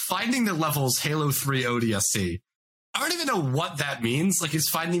have finding the levels Halo 3 ODST. I don't even know what that means. Like, is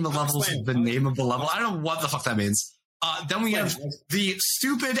finding the levels the name of the level? I don't know what the fuck that means. Then we have the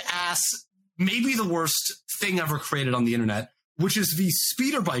stupid ass, maybe the worst thing ever created on the internet, which is the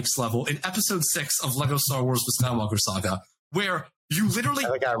speeder bikes level in episode 6 of LEGO Star Wars: The Skywalker Saga, where you literally...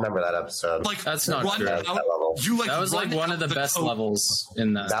 I think I remember that episode. Like, that's not true. That was like one of the best levels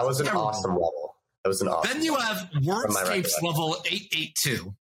in that. That was an awesome level. That was an awesome Then you have Wordscapes level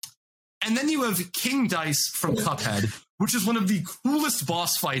 882. And then you have King Dice from Cuphead, which is one of the coolest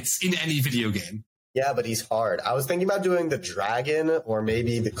boss fights in any video game. Yeah, but he's hard. I was thinking about doing the dragon or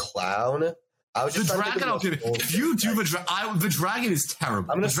maybe the clown. I was just the dragon. If you do the dragon is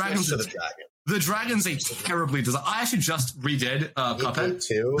terrible. I'm going to switch to the dragon. The dragon's a terribly designed. I actually just redid Cuphead.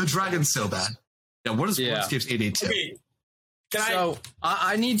 The dragon's so bad. Yeah, what is Wordscapes 882? Okay.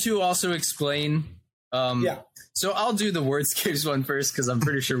 I need to also explain. So I'll do the Wordscapes one first because I'm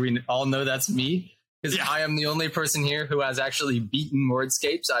pretty sure we all know that's me. Because I am the only person here who has actually beaten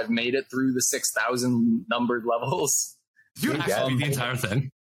Wordscapes. I've made it through the 6,000 numbered levels. You actually beat the entire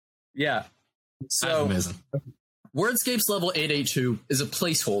thing. Yeah. So that's amazing. Wordscapes level 882 is a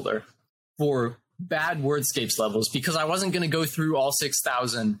placeholder for bad Wordscapes levels because I wasn't going to go through all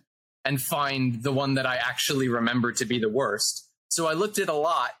 6,000 and find the one that I actually remember to be the worst. So I looked at a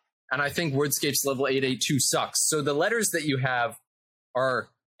lot, and I think Wordscapes level 882 sucks. So the letters that you have are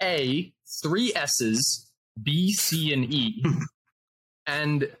A, 3 S's, B, C, and E.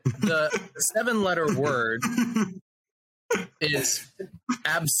 And the 7-letter word is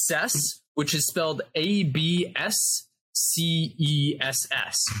abscess, which is spelled ABSCESS,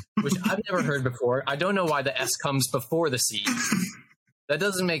 which I've never heard before. I don't know why the S comes before the C. That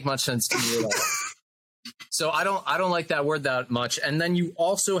doesn't make much sense to me at all. So I don't like that word that much. And then you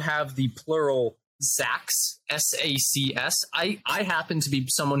also have the plural Sacs, S-A-C-S. I happen to be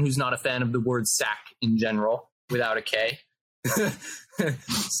someone who's not a fan of the word sack in general without a K.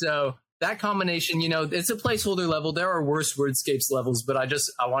 So that combination, it's a placeholder level. There are worse Wordscapes levels, but I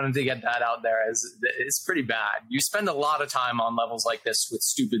wanted to get that out there as it's pretty bad. You spend a lot of time on levels like this with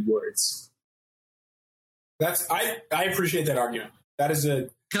stupid words. I appreciate that argument. That is a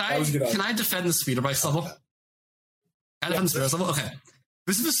Can I defend the speeder bikes level? Can I defend the speeder bikes level? Okay.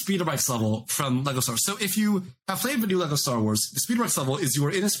 This is the speeder bikes level from LEGO Star Wars. So if you have played the new LEGO Star Wars, the speeder bikes level is you are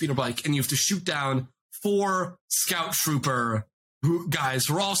in a speeder bike and you have to shoot down 4 scout trooper guys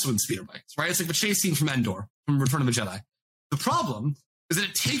who are also in speeder bikes, right? It's like the chase scene from Endor, from Return of the Jedi. The problem is that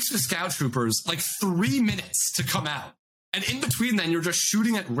it takes the scout troopers like 3 minutes to come out. And in between then, you're just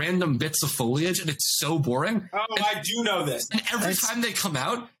shooting at random bits of foliage, and it's so boring. Oh, I do know this. And every time they come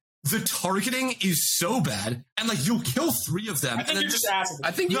out, the targeting is so bad, and like you'll kill 3 of them. I think you're just asking. I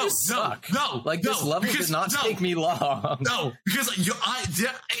think you just suck. This level did not take me long. No, because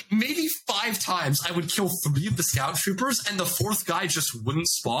maybe 5 times I would kill 3 of the scout troopers, and the 4th guy just wouldn't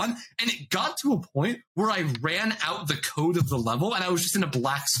spawn. And it got to a point where I ran out the code of the level, and I was just in a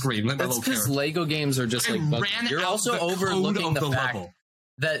black screen. That's because Lego games are just you're also overlooking the fact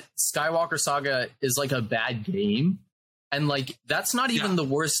that Skywalker Saga is like a bad game. And like that's not even the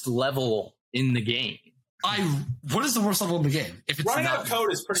worst level in the game. What is the worst level in the game? If it's running out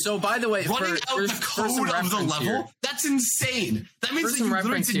code is pretty. So by the way, running out the code of the level, here. That's insane. That means that you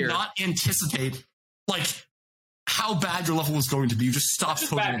literally did not anticipate like how bad your level was going to be. You just stopped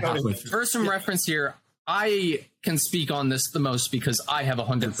coding halfway through. For some reference here, I can speak on this the most because I have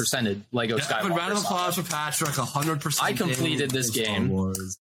 100%ed Lego Skywalker. Round of applause for Patrick. 100%. I completed this game.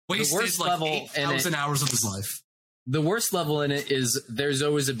 Wasted like 8,000 hours of his life. The worst level in it is There's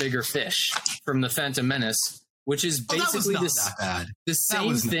Always a Bigger Fish from the Phantom Menace, which is basically the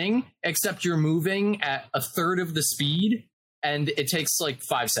same thing, except you're moving at a third of the speed, and it takes like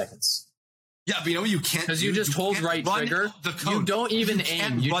 5 seconds. Yeah, but you know what you can't because you just hold right trigger. You don't even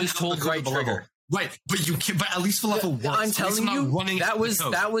aim. You just hold right trigger. Right, but you can. But at least the level works. I'm telling you, that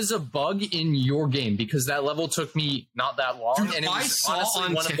was a bug in your game because that level took me not that long, and it was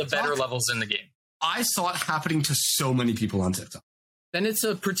honestly one of the better levels in the game. I saw it happening to so many people on TikTok. Then it's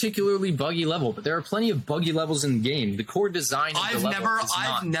a particularly buggy level, but there are plenty of buggy levels in the game. The core design of the level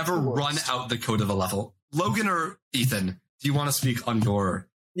I've never run out the code of a level. Logan or Ethan, do you want to speak on your...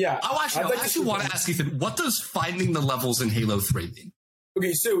 Yeah. I actually want to ask Ethan, what does finding the levels in Halo 3 mean?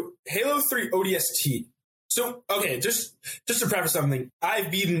 Okay, so Halo 3 ODST. So, okay, just to preface something, I've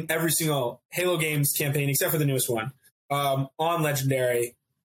beaten every single Halo games campaign except for the newest one on Legendary.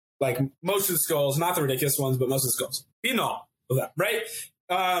 like most of the skulls, not the ridiculous ones, but most of the skulls. You know that, right?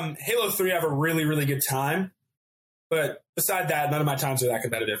 Halo 3, I have a really, really good time. But beside that, none of my times are that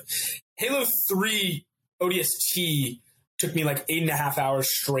competitive. Halo 3 ODST took me like 8.5 hours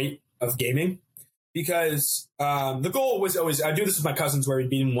straight of gaming because the goal was always, I do this with my cousins where we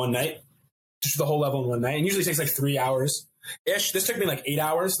beat in one night, just the whole level in one night. And usually it takes like 3 hours-ish. This took me like 8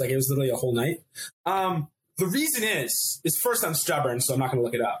 hours. Like it was literally a whole night. The reason is first I'm stubborn, so I'm not going to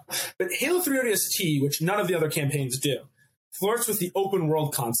look it up. But Halo 3 ODST, which none of the other campaigns do, flirts with the open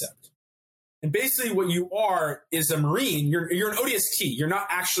world concept. And basically what you are is a Marine. You're an ODST. You're not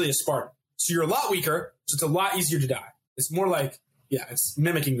actually a Spartan. So you're a lot weaker, so it's a lot easier to die. It's more like, yeah, it's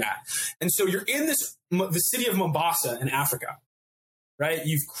mimicking that. And so you're in the city of Mombasa in Africa, right?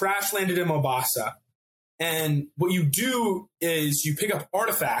 You've crash landed in Mombasa. And what you do is you pick up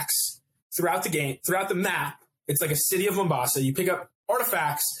artifacts throughout the game, throughout the map. It's like a city of Mombasa. You pick up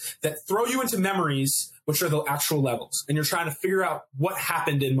artifacts that throw you into memories, which are the actual levels. And you're trying to figure out what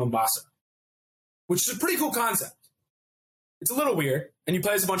happened in Mombasa, which is a pretty cool concept. It's a little weird, and you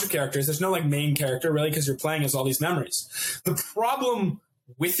play as a bunch of characters. There's no like main character really because you're playing as all these memories. The problem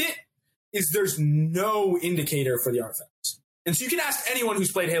with it is there's no indicator for the artifacts. And so you can ask anyone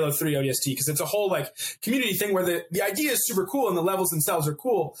who's played Halo 3 ODST because it's a whole like community thing where the idea is super cool and the levels themselves are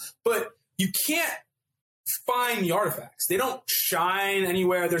cool, but you can't find the artifacts. They don't shine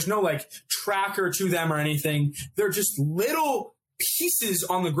anywhere. There's no like tracker to them or anything. They're just little pieces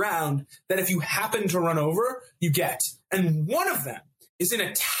on the ground that if you happen to run over, you get. And one of them is in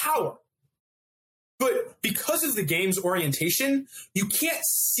a tower. But because of the game's orientation, you can't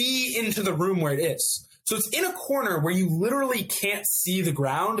see into the room where it is. So it's in a corner where you literally can't see the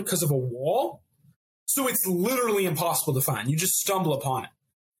ground because of a wall. So it's literally impossible to find. You just stumble upon it.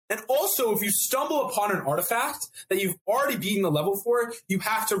 And also, if you stumble upon an artifact that you've already beaten the level for, you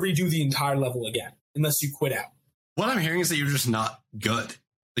have to redo the entire level again, unless you quit out. What I'm hearing is that you're just not good.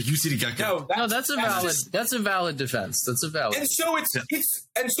 Like you see to get good. No, that's a valid defense. That's a valid. And so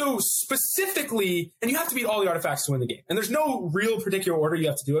so specifically, and you have to beat all the artifacts to win the game. And there's no real particular order you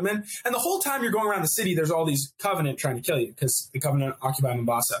have to do them in. And the whole time you're going around the city, there's all these Covenant trying to kill you because the Covenant occupy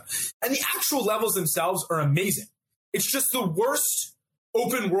Mombasa. And the actual levels themselves are amazing. It's just the worst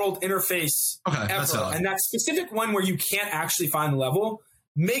open world interface ever. And that specific one where you can't actually find the level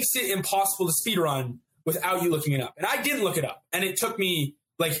makes it impossible to speedrun without you looking it up. And I didn't look it up. And it took me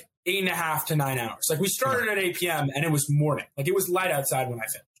like 8.5 to 9 hours. Like we started at 8 p.m. and it was morning. Like it was light outside when I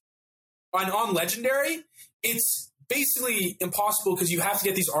finished. On Legendary, it's basically impossible because you have to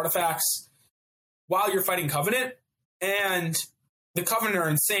get these artifacts while you're fighting Covenant. And the Covenant are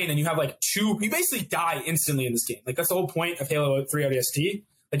insane. And you have like you basically die instantly in this game. Like that's the whole point of Halo 3 ODST.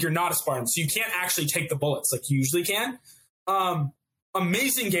 Like you're not a Spartan. So you can't actually take the bullets like you usually can.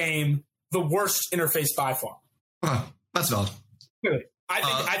 Amazing game. The worst interface by far. That's valid. Really.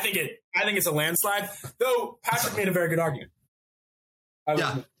 I think it's a landslide. Though Patrick made a very good argument. I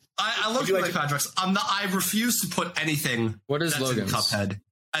love like Patrick's. I refuse to put anything. What is Logan's? In Cuphead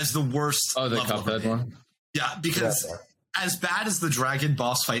as the worst? Oh, the Cuphead one. Yeah, because as bad as the dragon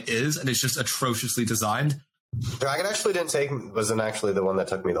boss fight is, and it's just atrociously designed. Dragon actually wasn't actually the one that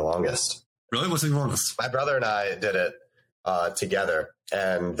took me the longest. Really, what's the longest? My brother and I did it together,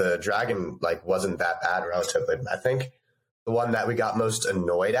 and the dragon like wasn't that bad relatively. I think the one that we got most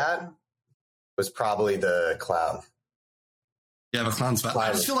annoyed at was probably the clown. Yeah, the clown's bad.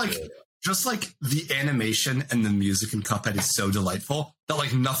 I just feel like just like the animation and the music in Cuphead is so delightful that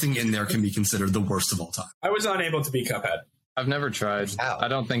like nothing in there can be considered the worst of all time. I was unable to beat Cuphead. I've never tried. How? I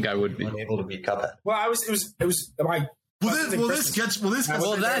don't think I would be unable to beat Cuphead. Well, it was my. This gets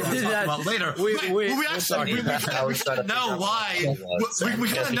that about later. We gotta know why.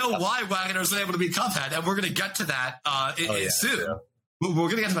 We gotta know why Wagner's able to beat Cuphead, and we're gonna get to that soon. Yeah. We're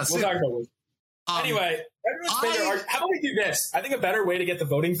gonna get to that soon. We'll talk about it. Anyway, how about we do this? I think a better way to get the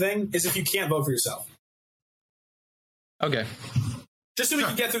voting thing is if you can't vote for yourself. Okay. Just so we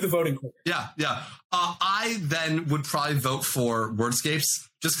can get through the voting quicker. Yeah. I then would probably vote for Wordscapes,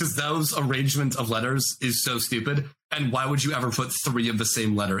 just because those arrangement of letters is so stupid. And why would you ever put 3 of the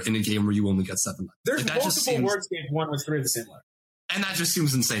same letter in a game where you only get 7 letters? There's multiple Wordscapes, one with 3 of the same letter. And that just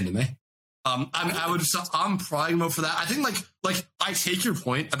seems insane to me. I'm probably vote for that. I think like I take your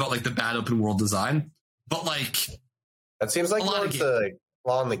point about like the bad open world design, but like that seems like more the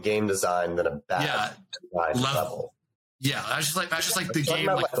flaw in the game design than a bad design level. Yeah, that's just like the game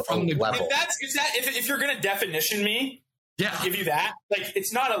like from the level. If you're gonna definition me, I'll give you that. Like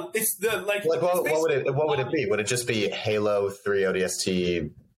it's not it's the like what would it be? Would it just be Halo 3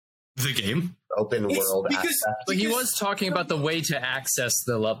 ODST the game? open world access. But he was talking about the way to access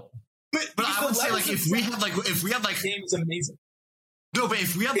the level. But I would say, like, if we had like game is amazing. No, but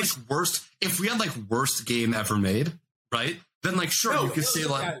if we had worst game ever made, right? Then, like, sure, you could say,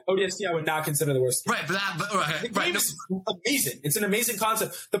 like, ODST, I would not consider the worst. Right, The game is amazing. It's an amazing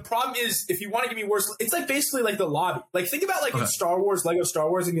concept. The problem is, if you want to give me worse, it's like basically like the lobby. Like, think about like in Star Wars, Lego Star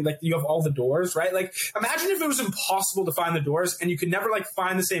Wars, and like you have all the doors, right? Like, imagine if it was impossible to find the doors, and you could never like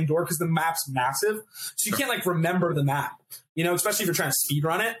find the same door because the map's massive, so you can't like remember the map. You know, especially if you're trying to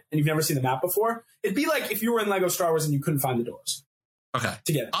speedrun it and you've never seen the map before. It'd be like if you were in Lego Star Wars and you couldn't find the doors. Okay.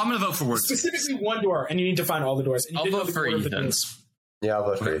 Together. I'm going to vote for worst. Specifically one door, and you need to find all the doors. And you I'll vote for Ethan's. Yeah, I'll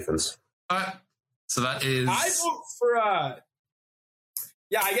vote for Ethan's. All right. So that is... I vote for...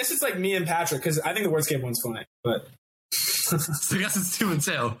 yeah, I guess it's like me and Patrick, because I think the worst game one's funny, but... So I guess it's 2 and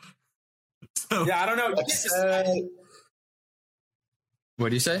 2. So, yeah, I don't know. What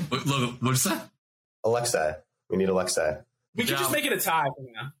do you say? Logan, what did you say? Alexei. We need Alexei. We can just make it a tie for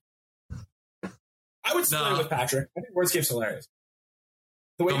now. I would split it with Patrick. I think worst game's hilarious.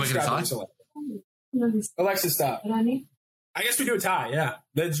 The way you described it is hilarious. Alexis, stop. I guess we do a tie, yeah.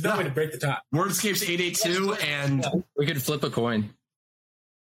 There's no way to break the tie. Wordscape's 882, and... We could flip a coin.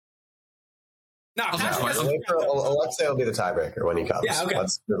 No, Alexei will be the tiebreaker when he comes. Yeah, okay.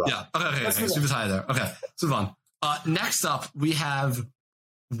 Let's move on. Yeah, okay. Let's move a tie there. Okay, let's move on. Next up, we have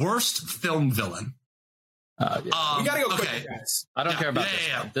worst film villain. We gotta go quick, guys. I don't care about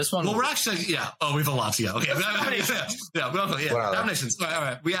this one. Well, we're actually, we have a lot to go. Okay. Nominations. All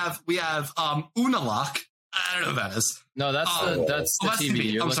right. We have Unalaq. I don't know who that is. No, that's the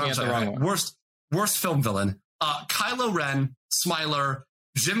TV. You're looking at the wrong one. Worst film villain. Kylo Ren, Smiler,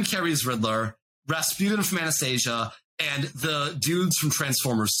 Jim Carrey's Riddler, Rasputin from Anastasia, and the dudes from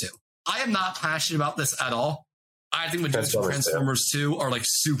Transformers 2. I am not passionate about this at all. I think the dudes from Transformers 2 are like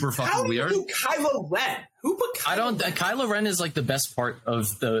super fucking weird. Who Kylo Ren? Who put Kylo Ren? Kylo Ren is like the best part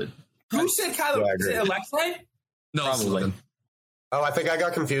of the... Who said Kylo Ren? Is it Alexei? No, probably. Oh, I think I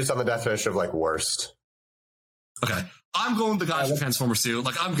got confused on the definition of like worst. Okay. I'm going with the guys from Transformers 2.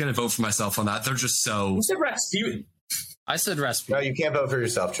 Like, I'm going to vote for myself on that. They're just so... Who said Rasputin? I said Rasputin. No, you can't vote for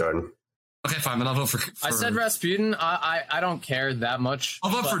yourself, Jordan. Okay, fine, but I'll vote for... I said Rasputin. I don't care that much.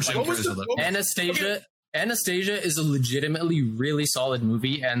 I'll vote for Jim Carrey's Anastasia is a legitimately really solid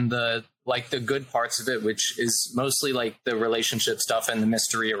movie, and the good parts of it, which is mostly like the relationship stuff and the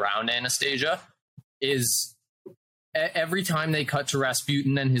mystery around Anastasia, is every time they cut to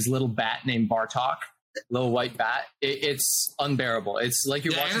Rasputin and his little bat named Bartok, little white bat, it's unbearable. It's like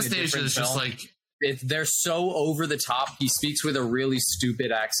you're watching Anastasia a different is film. just like... They're so over the top. He speaks with a really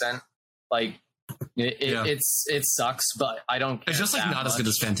stupid accent. Like it sucks, but I don't care. It's just like not as good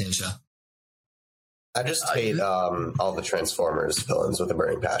as Fantasia. I just hate all the Transformers villains with a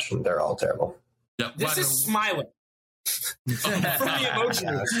burning passion. They're all terrible. Yep. This is Smiler. From the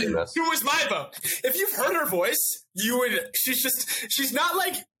emoji. Who was my vote? If you've heard her voice, you would. She's not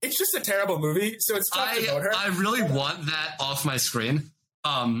like. It's just a terrible movie, so it's tough to vote her. I really want that off my screen.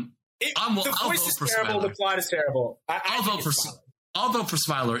 The voice is terrible. The plot is terrible. I'll vote for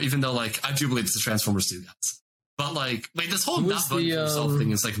Smiler, even though like I do believe it's the Transformers 2 guys. But like, this whole not voting for yourself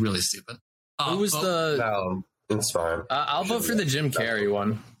thing is like really stupid. Who was the? No, it's fine. I'll vote for the Jim Carrey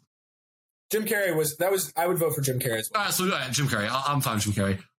one. Jim Carrey was. I would vote for Jim Carrey as well. All right, so Jim Carrey. I'm fine with Jim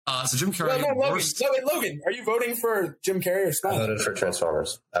Carrey. So Jim Carrey. Logan, are you voting for Jim Carrey or Smiler? I voted for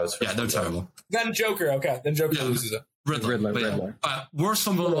Transformers. I was. They're terrible. Then Joker. Okay, then Joker loses it. Riddler. Worst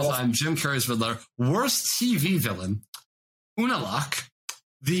film villain of all time, Jim Carrey's Riddler. Worst TV villain, Unalaq.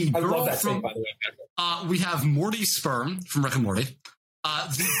 The girl from. We have Morty Sperm from Rick and Morty.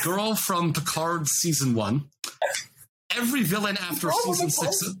 The girl from Picard season 1. Every villain after season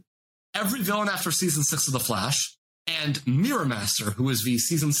 6. Every villain after season 6 of The Flash, and Mirror Master, who is the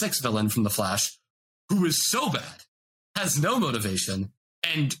season 6 villain from The Flash, who is so bad, has no motivation,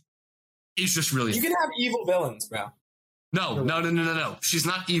 and is just really. You can have evil villains, bro. No. She's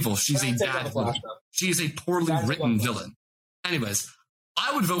not evil. She's a bad villain. She is a poorly written villain. Anyways,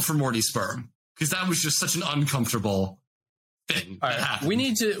 I would vote for Morty Sperm because that was just such an uncomfortable thing. All right, we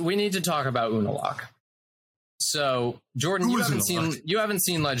need to talk about Unalaq. So, Jordan, you haven't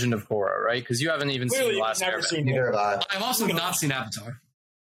seen Legend of Korra, right? Because you haven't even seen the last Airbender. I've also not seen Avatar.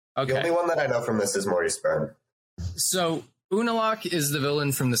 Okay. The only one that I know from this is Morty Sperm. So, Unalaq is the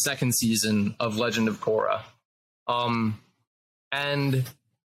villain from the second season of Legend of Korra. And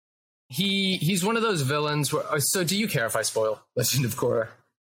he's one of those villains where... So, do you care if I spoil Legend of Korra?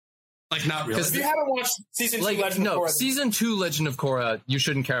 Like, not really. If you haven't watched season 2 Legend of Korra... season 2 Legend of Korra, you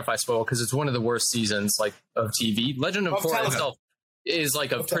shouldn't care if I spoil, because it's one of the worst seasons, like, of TV. Legend of Korra itself is,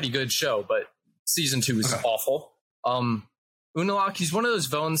 like, a pretty good show, but season 2 is awful. Unalaq, he's one of those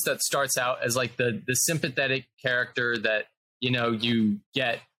villains that starts out as like the sympathetic character that, you know, you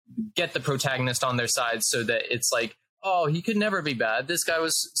get the protagonist on their side so that it's like, oh, he could never be bad. This guy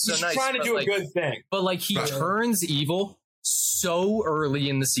was so He's nice. trying to do a good thing. But like he turns evil so early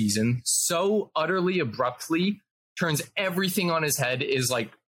in the season, so utterly abruptly, turns everything on his head, is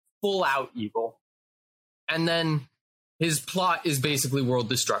like full out evil. And then his plot is basically world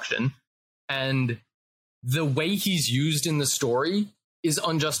destruction. And the way he's used in the story is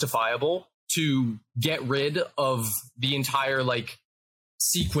unjustifiable to get rid of the entire like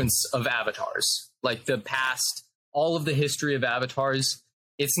sequence of avatars, like the past, all of the history of avatars.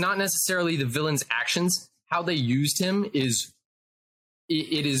 It's not necessarily the villain's actions. How they used him is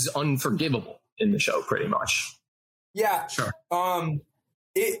it is unforgivable in the show, pretty much. Yeah. Sure.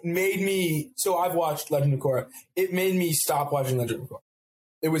 It made me, so I've watched Legend of Korra. It made me stop watching Legend of Korra.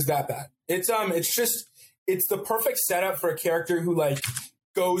 It was that bad. It's the perfect setup for a character who like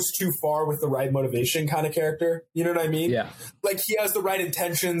goes too far with the right motivation kind of character. You know what I mean? Yeah. Like he has the right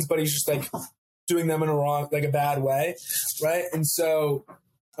intentions, but he's just like doing them in a bad way. Right. And so,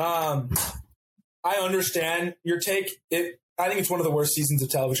 I understand your take. I think it's one of the worst seasons of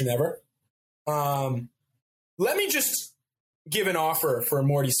television ever. Let me just give an offer for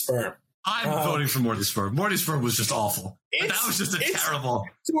Morty's Sperm. I'm voting for Morty's Sperm. Morty's Sperm was just awful. That was just terrible.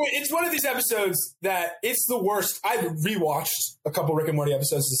 It's one of these episodes that it's the worst. I've rewatched a couple Rick and Morty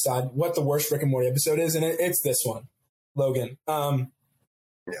episodes to decide what the worst Rick and Morty episode is, and it's this one, Logan. I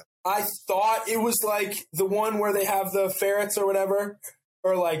thought it was like the one where they have the ferrets or whatever,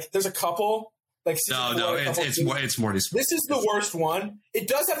 or like there's a couple. Like it's Morty's Sperm. This is the worst one. It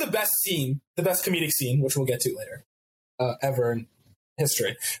does have the best scene, the best comedic scene, which we'll get to later, ever in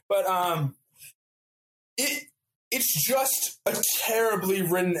history. But it's just a terribly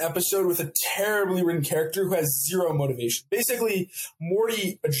written episode with a terribly written character who has zero motivation. Basically,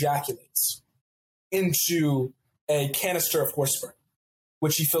 Morty ejaculates into a canister of horse sperm,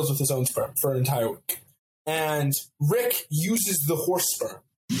 which he fills with his own sperm for an entire week. And Rick uses the horse sperm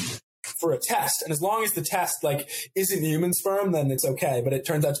for a test, and as long as the test like isn't human sperm, then it's okay, but it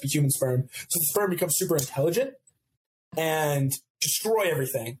turns out to be human sperm, so the sperm becomes super intelligent and destroy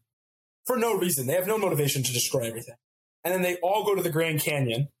everything for no reason. They have no motivation to destroy everything, and then they all go to the Grand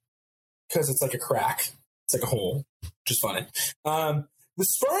Canyon because it's like a crack, it's like a hole, which is funny. The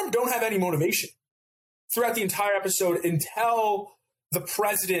sperm don't have any motivation throughout the entire episode until the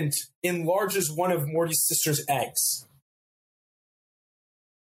president enlarges one of Morty's sister's eggs.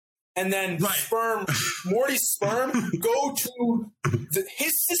 And then Morty's sperm go to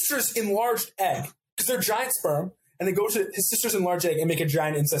his sister's enlarged egg, because they're giant sperm, and they go to his sister's enlarged egg and make a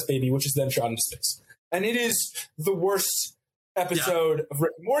giant incest baby, which is then shot into space. And it is the worst episode of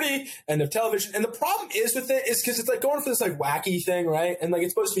Rick and Morty and of television. And the problem is with it is because it's like going for this like wacky thing, right? And like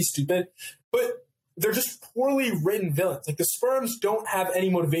it's supposed to be stupid, but they're just poorly written villains. Like the sperms don't have any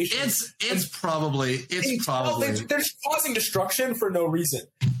motivation. It's probably they're just causing destruction for no reason.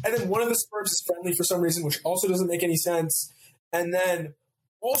 And then one of the sperms is friendly for some reason, which also doesn't make any sense. And then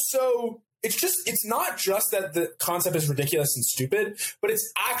also it's not just that the concept is ridiculous and stupid, but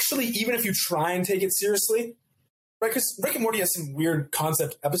it's actually, even if you try and take it seriously, right? Because Rick and Morty has some weird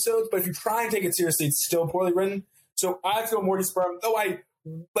concept episodes, but if you try and take it seriously, it's still poorly written. So I feel Morty's Sperm, though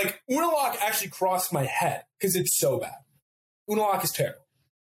Unalaq actually crossed my head because it's so bad. Unalaq is terrible.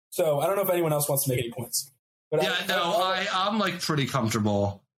 So I don't know if anyone else wants to make any points. But I'm like pretty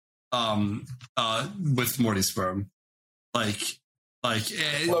comfortable with Morty's Sperm. Morty's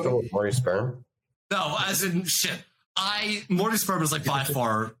Sperm? No, as in shit. Morty's Sperm is like by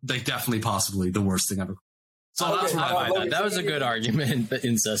far, like definitely possibly the worst thing ever. So that's my that was a good argument, the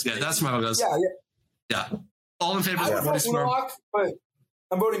incest. Yeah, that's my vote. Yeah. All in favor of Morty's Sperm?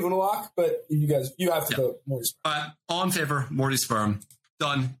 I'm voting Unalaq, but you have to vote Morty's Sperm. All in favor, Morty's Sperm.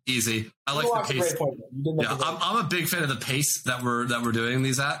 Done, easy. I like the pace. I'm a big fan of the pace that we're doing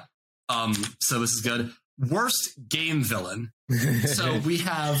these at. So this is good. Worst game villain. So we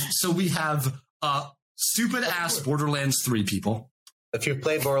have stupid ass Borderlands 3 people. If you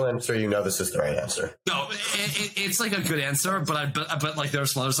play Borderlands 3, you know this is the right answer. No, it's like a good answer, but like there are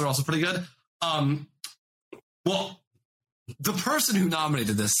some others that are also pretty good. Well, the person who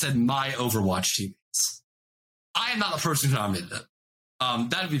nominated this said my Overwatch teammates. I am not the person who nominated it.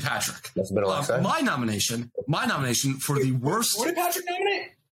 That would be Patrick. That's been a long time. My nomination for the worst. What did Patrick nominate?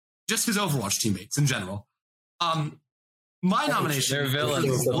 Just his Overwatch teammates in general. My nomination. They're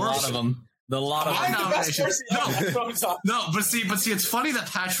villains. A lot of them. My nomination. No, but see, it's funny that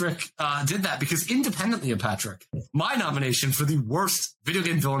Patrick did that, because independently of Patrick, my nomination for the worst video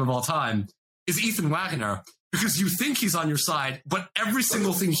game villain of all time is Ethan Wagner because you think he's on your side, but every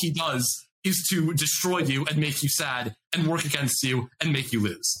single thing he does is to destroy you and make you sad and work against you and make you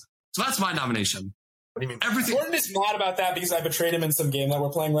lose. So that's my nomination. What do you mean? Everything. Jordan is mad about that because I betrayed him in some game that we're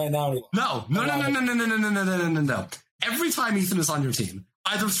playing right now. No. Every time Ethan is on your team,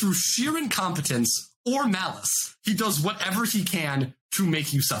 either through sheer incompetence or malice, he does whatever he can to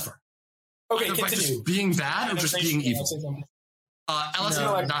make you suffer. Okay, either by continue. just being bad or just being evil. Ellis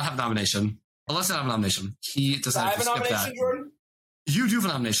does not have a nomination. Ellis doesn't have a nomination. He decided to skip that. Jordan? You do have a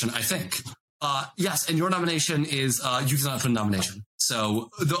nomination, I think. Yes, and your nomination is you did not put a nomination. So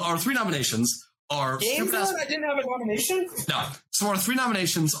our 3 nominations are Game Zone? I didn't have a nomination? No. So our 3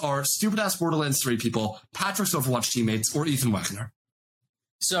 nominations are Stupid Ass Borderlands 3 people, Patrick's Overwatch teammates, or Ethan Wagner.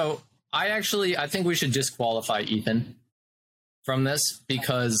 So I think we should disqualify Ethan from this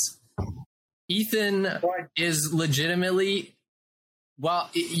because Ethan is legitimately,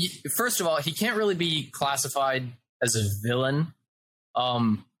 first of all, he can't really be classified as a villain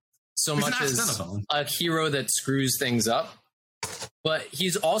so He's much as a hero that screws things up. But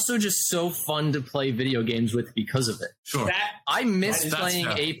he's also just so fun to play video games with because of it. Sure. I miss playing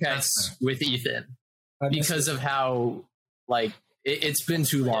Apex with Ethan because of how, like, it's been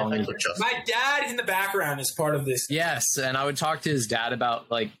too long. My dad in the background is part of this. Yes, and I would talk to his dad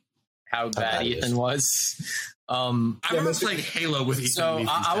about, like, how bad Ethan was. I remember playing Halo with Ethan. So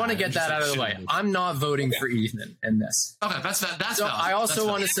I want to get that out of the way. I'm not voting for Ethan in this. Okay, that's so valid. I also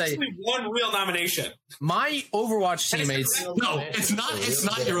want to say one real nomination. My Overwatch teammates. No, it's not. It's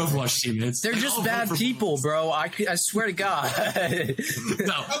not your Overwatch teammates. They're just bad people, bro. I swear to God.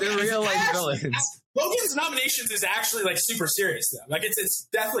 No, they're real life villains. Logan's nominations is actually like super serious though. Like it's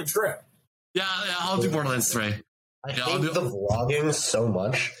definitely true. Yeah, I'll do Borderlands 3. I hate the vlogging so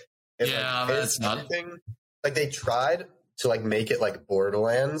much. That's not. Like they tried to like make it like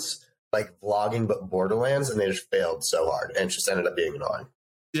Borderlands, like vlogging, but Borderlands, and they just failed so hard, and it just ended up being annoying.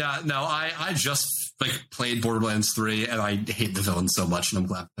 Yeah, no, I just like played Borderlands 3, and I hate the villains so much, and I'm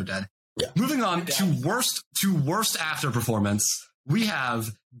glad they're dead. Yeah. Moving on to worst actor performance, we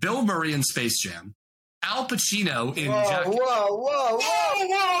have Bill Murray in Space Jam, Al Pacino in Jack. Whoa!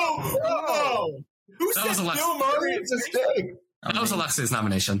 Who said Bill Murray? That was Alexia's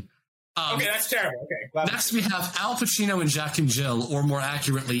nomination. Okay, that's terrible. Okay. Next, we have Al Pacino in Jack and Jill, or more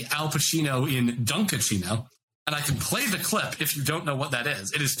accurately, Al Pacino in Dunkachino. And I can play the clip if you don't know what that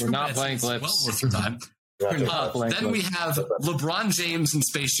is. It is 2 minutes. Playing clips. Well worth your time. Then we have LeBron James in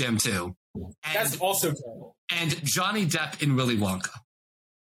Space Jam 2. That's also terrible. And Johnny Depp in Willy Wonka.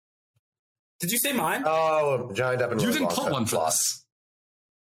 Did you say mine? Oh, Johnny Depp and Willy Wonka. You didn't put one for this.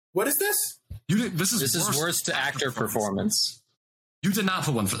 What is this? This is worst actor performance. You did not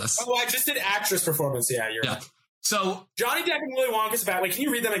put one for this. Oh, I just did actress performance. Yeah, you're right. So Johnny Depp and Willy Wonka is bad. Wait, can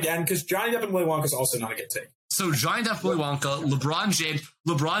you read them again? Because Johnny Depp and Willy Wonka is also not a good take. So Johnny Depp, Willy Wonka,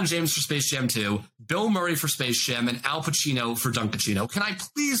 LeBron James for Space Jam 2, Bill Murray for Space Jam, and Al Pacino for Dunkachino. Can I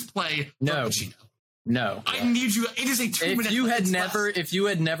please play Dunkachino? No. I need you. It is a 2-minute. If you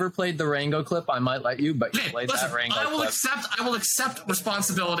had never played the Rango clip, I might let you. But you played that Rango clip. I will accept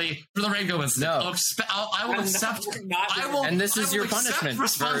responsibility for the Rango incident. No. I will accept. And this is your punishment.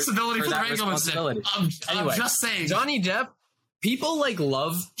 Responsibility for the Rango incident. I'm just saying. Johnny Depp. People like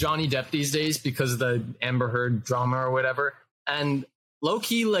love Johnny Depp these days because of the Amber Heard drama or whatever. And low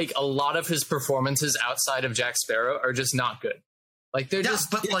key, like a lot of his performances outside of Jack Sparrow are just not good. Like they're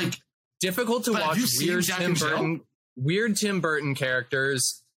difficult to watch. Weird Tim Burton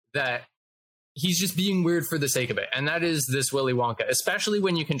characters that he's just being weird for the sake of it. And that is this Willy Wonka, especially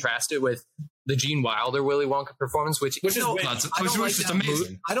when you contrast it with the Gene Wilder Willy Wonka performance, which is just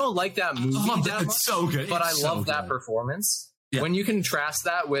amazing. I don't like that movie. It's so good. But I love that performance. Yeah. When you contrast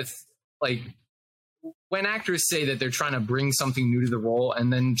that with, like, when actors say that they're trying to bring something new to the role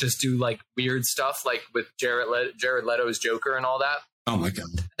and then just do, like, weird stuff, like with Jared Leto's Joker and all that. Oh, my God.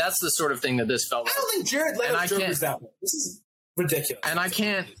 That's the sort of thing that this felt like. I don't think Jared Leto's Joker is that way. This is ridiculous. And I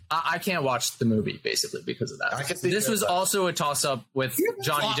can't watch the movie, basically, because of that. This was also a toss-up with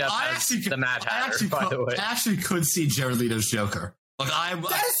Johnny Depp as the Mad Hatter, by the way. I actually could see Jared Leto's Joker. That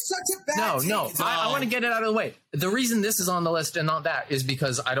is such a bad take. I want to get it out of the way. The reason this is on the list and not that is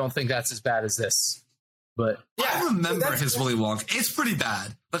because I don't think that's as bad as this. But I remember his Willy Wonka. It's pretty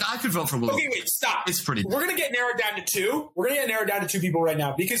bad. Like I could vote for Willy Wonka. Okay, wait, stop. It's pretty bad. We're gonna get narrowed down to 2. We're gonna get narrowed down to 2 people right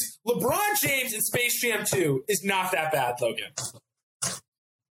now because LeBron James in Space Jam 2 is not that bad, Logan.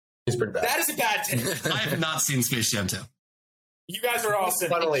 He's pretty bad. That is a bad take. I have not seen Space Jam 2. You guys are all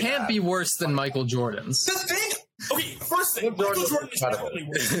simple. It can't be worse than Michael Jordan's. The thing. Okay, first thing, Michael Jordan is definitely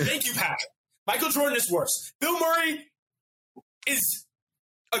worse. Thank you, Patrick. Michael Jordan is worse. Bill Murray is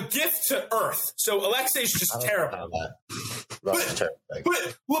a gift to Earth. So Alexei's just terrible. But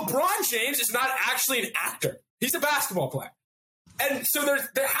LeBron James is not actually an actor. He's a basketball player. And so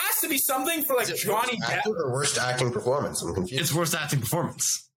there has to be something for like Johnny Depp. Or worst acting performance? I'm confused. It's worst acting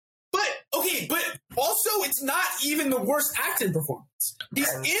performance. But also it's not even the worst acting performance.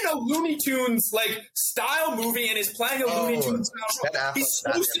 He's in a Looney Tunes like style movie and is playing a Looney Tunes style. He's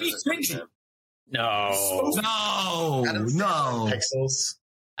supposed to be cringy. No. Pixels.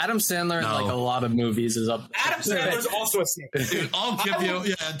 Adam Sandler in like a lot of movies is up there. Adam Sandler's also a snake. Dude, I'll give you.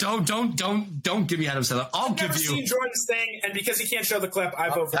 Yeah, don't give me Adam Sandler. I've never seen Jordan's thing, and because he can't show the clip, I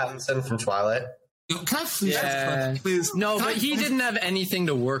vote for Pattinson from Twilight. Can I please? Yeah. Please. No, but he didn't have anything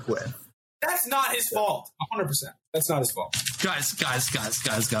to work with. That's not his fault. 100%. That's not his fault. Guys.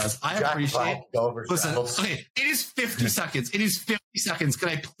 I appreciate. Listen, okay, it is 50 seconds. It is 50 seconds. Can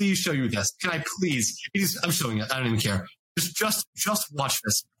I please show you this? Can I please? I'm showing it. I don't even care. Just watch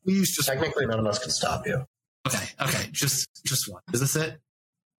this. Please just. Technically, none of us can stop you. Okay. Just one. Is this it?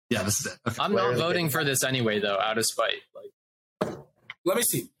 Yeah, this is it. Okay. I'm not voting for this anyway, though, out of spite. Like, let me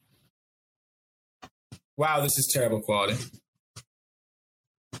see. Wow, this is terrible quality.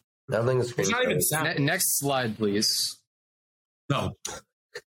 Nothing is. It's not even sound. Next slide, please. No.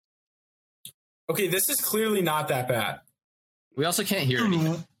 Okay, this is clearly not that bad. We also can't hear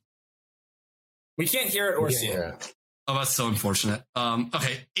anything. We can't hear it or see it. Oh, that's so unfortunate.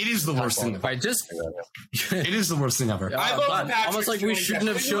 Okay, it is the worst thing ever. It is the worst thing ever. Almost like we shouldn't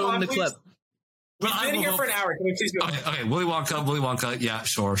have shown the clip. We've been here for an hour. Can we please go? Okay, Willy Wonka. Yeah,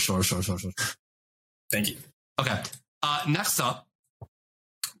 sure. Thank you. Okay. Next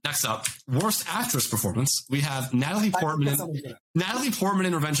up, worst actress performance. We have Natalie Portman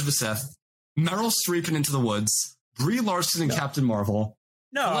in Revenge of the Sith, Meryl Streep in Into the Woods, Brie Larson in Captain Marvel.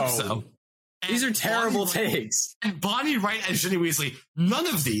 No. These are terrible takes. And Bonnie Wright as Ginny Weasley. None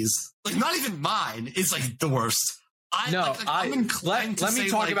of these, like not even mine, is like the worst. Let me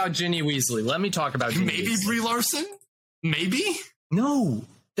talk about Ginny Weasley. Let me talk about Ginny maybe Weasley. Brie Larson? Maybe? No.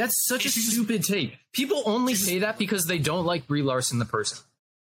 That's such a stupid take. People only say that because they don't like Brie Larson, the person.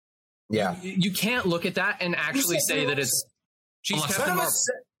 Yeah. You can't look at that and actually say that she's Captain Marvel.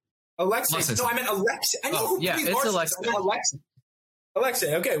 Alexei. No, I meant Alexei. I know who Brie Larson is.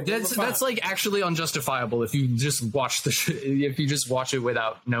 Alexei, okay. That's like actually unjustifiable if you just watch if you just watch it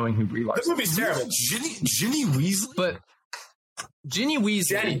without knowing who Brie Larson is. This movie's terrible. Ginny Weasley? But Ginny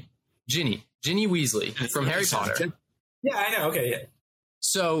Weasley. Ginny Weasley from Harry Potter. Yeah, I know. Okay, yeah.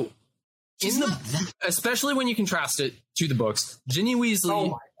 So especially when you contrast it to the books, Ginny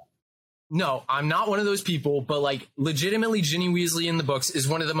Weasley. No, I'm not one of those people, but like legitimately Ginny Weasley in the books is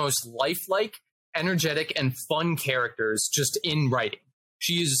one of the most lifelike, energetic, and fun characters just in writing.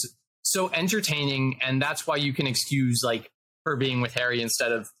 She's so entertaining, and that's why you can excuse like her being with Harry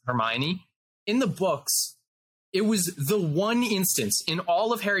instead of Hermione. In the books, it was the one instance in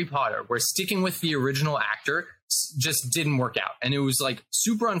all of Harry Potter where sticking with the original actor just didn't work out. And it was like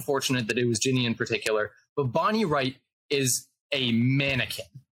super unfortunate that it was Ginny in particular. But Bonnie Wright is a mannequin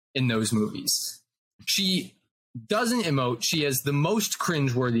in those movies. She doesn't emote. She has the most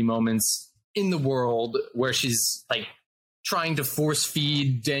cringeworthy moments in the world where she's like trying to force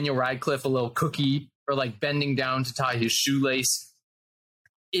feed Daniel Radcliffe a little cookie or like bending down to tie his shoelace.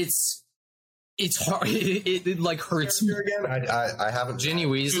 It's hard. It like hurts me. I haven't. Ginny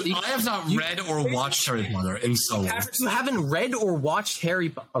Weasley. I have not read or watched Harry Potter in so long. You haven't read or watched Harry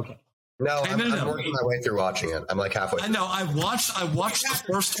Potter? Okay. No, I'm working my way through watching it. I'm like halfway through. I know. I watched the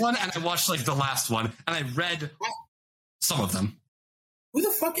first one and I watched like the last one and I read some of them. Who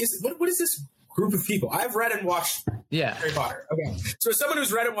the fuck is what is this group of people? I've read and watched Harry Potter. Okay. So as someone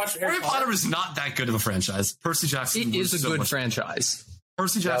who's read and watched Harry Potter is not that good of a franchise. Percy Jackson is a good franchise.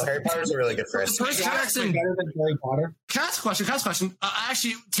 Percy Jackson. Harry Potter's a really good franchise. Percy Jackson better than Harry Potter. Can I ask a question? I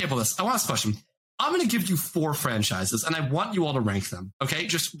actually table this. I want to ask a question. I'm going to give you 4 franchises, and I want you all to rank them. Okay,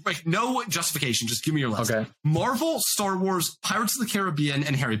 just like no justification. Just give me your list. Okay. Marvel, Star Wars, Pirates of the Caribbean,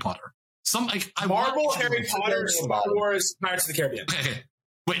 and Harry Potter. Marvel, Harry Potter, Star Wars, Pirates of the Caribbean. Okay.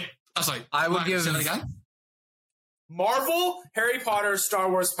 Wait. I'm sorry. I would give that again. Marvel, Harry Potter,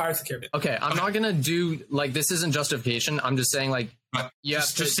 Star Wars, Pirates of the Caribbean. Okay, I'm not gonna do like this isn't justification. I'm just saying like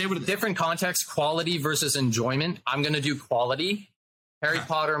just say what different context, quality versus enjoyment. I'm gonna do quality. Harry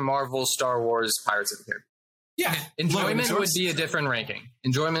Potter, Marvel, Star Wars, Pirates of the Caribbean. Yeah. Enjoyment would be a different ranking.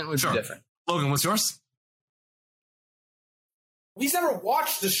 Enjoyment would be different. Logan, what's yours? He's never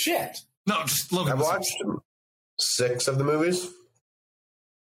watched the shit. No, just Logan. I've watched 6 of the movies.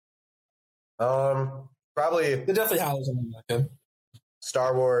 Probably The Deathly Hallows.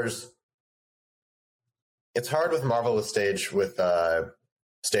 Star Wars. It's hard with Marvel with stage with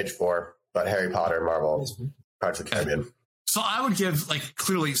Stage 4, but Harry Potter, Marvel, Pirates of the Caribbean. So I would give like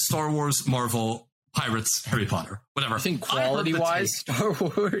clearly Star Wars, Marvel, Pirates, Harry Potter, whatever. I think quality-wise, Star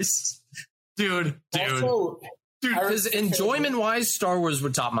Wars, dude. Because enjoyment-wise, Star Wars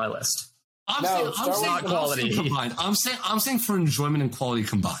would top my list. I'm saying quality combined. I'm saying for enjoyment and quality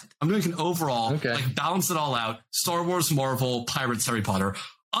combined. I'm doing an overall, like balance it all out. Star Wars, Marvel, Pirates, Harry Potter.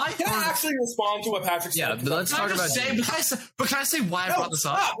 Can I actually respond to what Patrick said? Yeah, let's talk about. But can I say why I brought this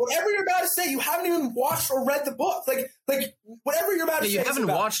up? Whatever you're about to say, you haven't even watched or read the book. Like whatever you're about to say. You haven't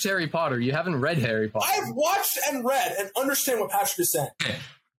watched Harry Potter. You haven't read Harry Potter. I have watched and read and understand what Patrick is saying. Okay,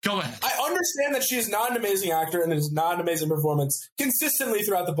 go ahead. I understand that she is not an amazing actor and it is not an amazing performance consistently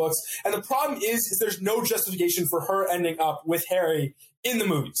throughout the books. And the problem is there's no justification for her ending up with Harry in the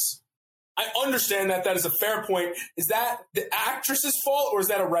movies. I understand that is a fair point. Is that the actress's fault or is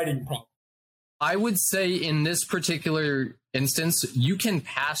that a writing problem? I would say in this particular instance, you can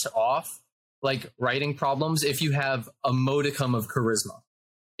pass off like writing problems if you have a modicum of charisma.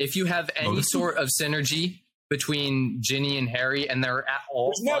 If you have any sort of synergy between Ginny and Harry and they're at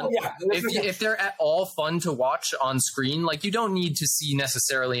all fun, if they're at all fun to watch on screen, like you don't need to see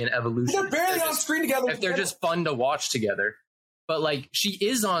necessarily an evolution. They're barely on screen together. If they're just fun to watch together. But like she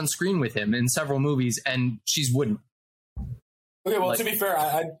is on screen with him in several movies, and she's wouldn't. Okay, well, to be fair,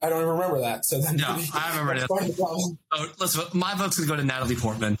 I don't even remember that. So then, I remember that. Listen, my vote's gonna go to Natalie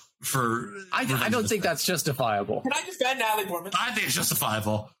Portman for. I don't think that's justifiable. Can I defend Natalie Portman? I think it's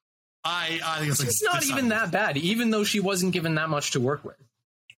justifiable. I think it's like it's not even that bad, even though she wasn't given that much to work with.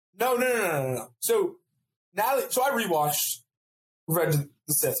 No. So Natalie, I rewatched Revenge of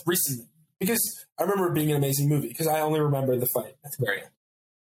the Sith recently because I remember it being an amazing movie because I only remember the fight at the very end.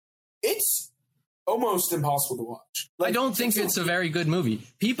 It's almost impossible to watch. Like, I don't think it's a very good movie.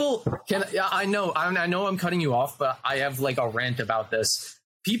 People can. I know I'm cutting you off, but I have like a rant about this.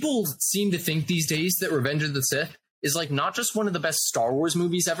 People seem to think these days that Revenge of the Sith is like not just one of the best Star Wars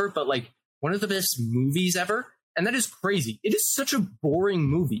movies ever, but like one of the best movies ever. And that is crazy. It is such a boring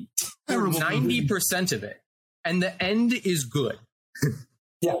movie. 90% of it. And the end is good.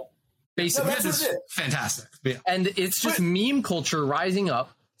 Yeah. Basically, it's fantastic. Yeah. And it's just meme culture rising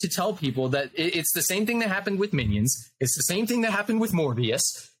up to tell people that it's the same thing that happened with Minions. It's the same thing that happened with Morbius.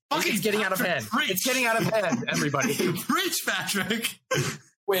 It's getting out of hand. It's getting out of hand, everybody. Preach, Patrick.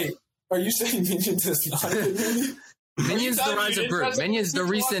 Wait, are you saying Minions is not a good movie? Minions: The Rise of Gru. Minions, the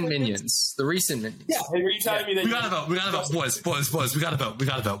recent Minions. The recent Minions. Yeah, are you telling me that we gotta vote? We gotta vote, boys. We gotta vote. We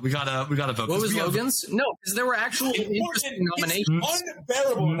gotta vote. What was Logan's? No, because there were actual interesting nominations.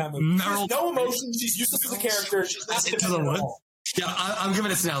 Unbearable in that movie. There's no emotion. She's useless as a character. She's not dependent at all. Yeah, I'm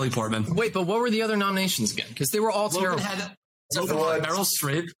giving it to Natalie Portman. Wait, but what were the other nominations again? Because they were all terrible. Meryl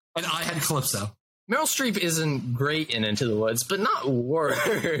Streep, and I had Calypso. Meryl Streep isn't great in Into the Woods, but not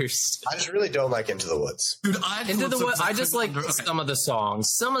worst. I just really don't like Into the Woods. Dude, Into the Woods. I just like some of the songs.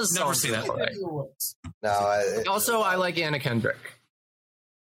 Some of the Never songs. see that. Right. No. I like Anna Kendrick.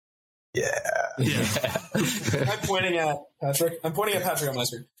 Yeah. I'm pointing at Patrick on my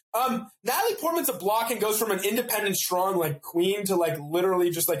screen. Natalie Portman's a block and goes from an independent, strong like queen to like literally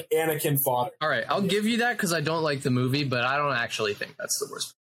just like Anakin fodder. All right, I'll give you that because I don't like the movie, but I don't actually think that's the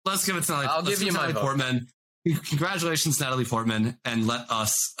worst. Let's give it to Natalie. I'll give you Natalie Portman. Congratulations, Natalie Portman, and let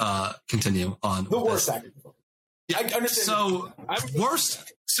us continue on. The worst acting. Yeah. I understand. Worst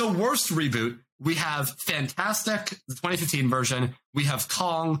reboot. We have Fantastic, the 2015 version. We have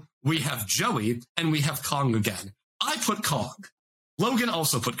Kong. We have Joey, and we have Kong again. I put Kong. Logan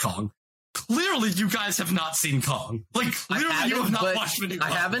also put Kong. Clearly, you guys have not seen Kong. Like, clearly you have not watched the new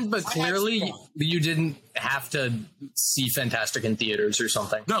Kong. I haven't, but clearly you didn't have to see Fantastic in theaters or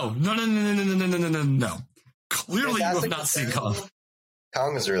something. No. Clearly you have not seen Kong.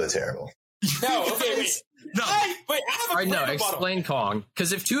 Kong is really terrible. No, okay, wait. No. All right, no, explain Kong.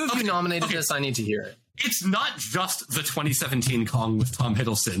 Because if two of you nominated this, I need to hear it. It's not just the 2017 Kong with Tom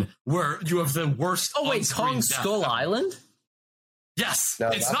Hiddleston, where you have the worst. Oh, wait, Kong Skull Island? Yes. No,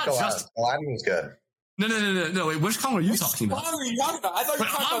 it's not just. Skull Island was good. No. Wait, which Kong are you talking about? What are you talking about? I thought you were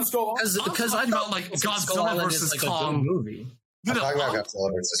talking about Skull Island. Because I about like Godzilla versus Kong movie. I'm talking about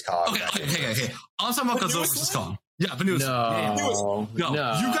Godzilla versus Kong. Okay. I'm talking about Godzilla versus Kong. Yeah, the newest. No.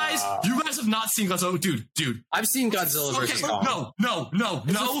 You guys have not seen Godzilla, dude. I've seen Godzilla versus Kong. No.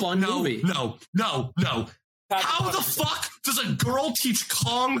 It's a fun movie. No. How the fuck does a girl teach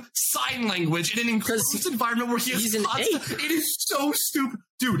Kong sign language in an enclosed environment where he's an ape? It is so stupid,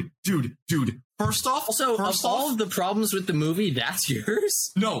 dude. First off, all of the problems with the movie, that's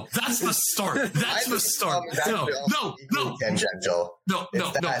yours? No, that's the start. That's the start. No. Tangential. No.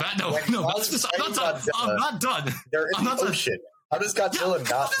 I'm not done. They're in the ocean. How does Godzilla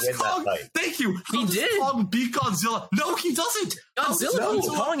not win that fight? Thank you. How does did. Kong beat Godzilla? No, he doesn't. Godzilla beats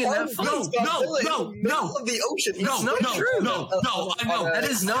Kong in that fight. No. Of the ocean. No, I know. That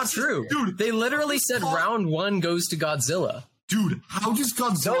is not true. Dude, they literally said round 1 goes to Godzilla. Dude, how does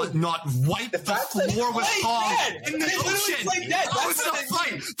Godzilla not wipe the floor with Kong in the ocean? That was the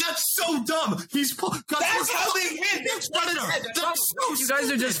fight. That's so dumb. That's how they win. That's Predator. That's so You guys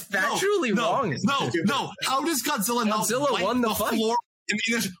are just factually wrong. No. How does Godzilla not wipe won the the fight. floor?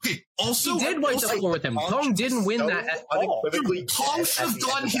 Okay, also, He did wipe the floor with him. Kong didn't win that at all. Dude, Kong should have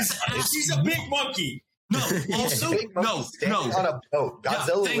gotten his ass. He's a big monkey. No, also, no. On a boat.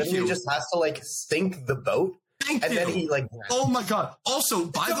 Godzilla literally just has to like sink the boat. Thank and you. then he like. Oh my god. Also,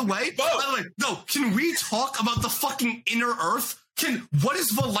 by the way, no. Can we talk about the fucking inner Earth? What is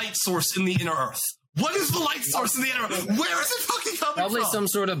the light source in the inner Earth? What is the light source in the inner Earth? Where is it fucking coming Probably from? some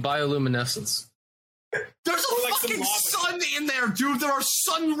sort of bioluminescence. There's a fucking sun in there, dude. There are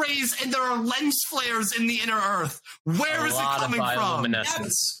sun rays and there are lens flares in the inner Earth. Where is it coming from?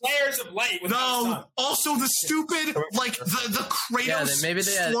 Flares of light. No. Also, the stupid the Kratos maybe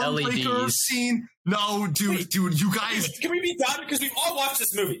they had LEDs scene. No, dude, you guys. Can we be done? Because we've all watched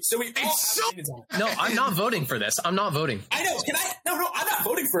this movie, so we all have opinions on it. No, I'm not voting for this. I'm not voting. I know. Can I? No, I'm not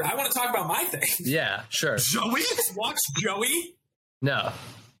voting for it. I want to talk about my thing. Yeah, sure. Joey? Watch Joey? No.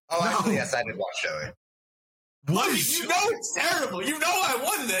 Oh, actually, yes, I did watch Joey. What? You know it's terrible. You know I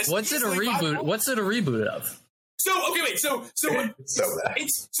won this. What's it a reboot? What's it a reboot of? So okay, wait. So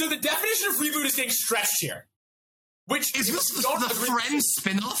the definition of reboot is getting stretched here. Which is this the Friends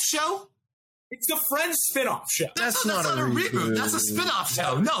spin-off show? It's the Friends spin-off show. That's not a reboot. That's a spin-off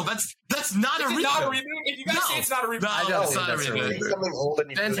show. No, that's not a reboot. Not a reboot. If you guys say it's not a reboot, I don't think that's a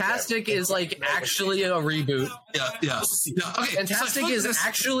reboot. Fantastic is like actually a reboot. Yeah. Okay. Fantastic is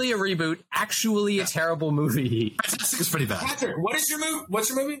actually a reboot. Actually a terrible movie. Fantastic is pretty bad. Patrick, what's your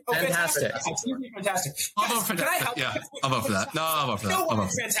movie? Oh, Fantastic. Fantastic. I'll vote for that. Yeah, I'll vote for that. No, I'll vote for that. No one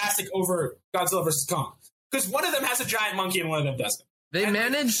is Fantastic over Godzilla vs. Kong. Because one of them has a giant monkey and one of them doesn't. They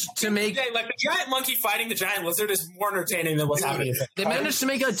managed to make like the giant monkey fighting the giant lizard is more entertaining than what's happening. They managed to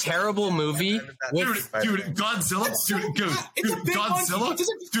make a terrible movie with Godzilla, Godzilla,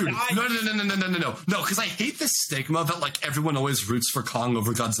 no, because I hate the stigma that like everyone always roots for Kong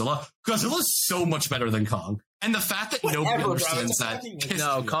over Godzilla. Godzilla's so much better than Kong, and the fact that nobody understands that.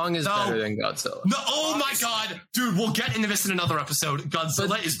 No, Kong is better than Godzilla. No, oh my god, dude, we'll get into this in another episode.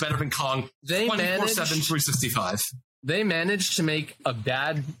 Godzilla is better than Kong. 24/7, 365. They managed to make a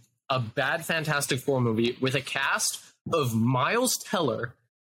bad Fantastic Four movie with a cast of Miles Teller,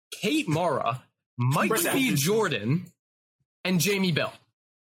 Kate Mara, Mike B. Jordan, and Jamie Bell,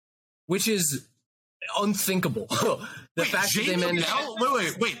 which is unthinkable. Fact that they managed.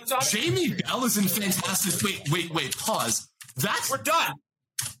 Wait. Jamie Bell is in Fantastic. Wait. Pause. We're done.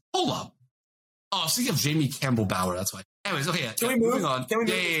 Hold up. Oh, so you have Jamie Campbell Bower. That's why. Anyways, okay. Can we move? Moving on. Can we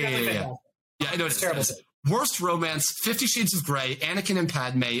move? Yeah. I know it's terrible. Worst romance, 50 Shades of Grey, Anakin and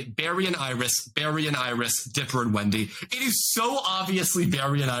Padme, Barry and Iris, Dipper and Wendy. It is so obviously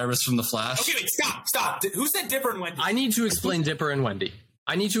Barry and Iris from The Flash. Okay, wait, stop. Who said Dipper and Wendy? I need to explain Dipper and Wendy.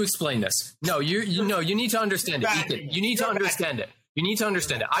 I need to explain this. No, you need to understand it, Ethan. You need to understand it. You need to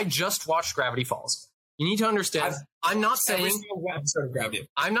understand it. I just watched Gravity Falls. You need to understand. I'm not saying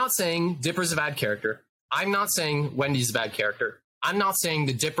Dipper's a bad character. I'm not saying Wendy's a bad character. I'm not saying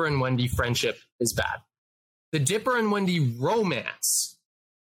the Dipper and Wendy friendship is bad. The Dipper and Wendy romance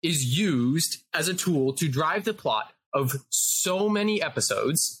is used as a tool to drive the plot of so many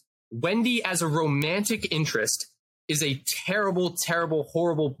episodes. Wendy as a romantic interest is a terrible, terrible,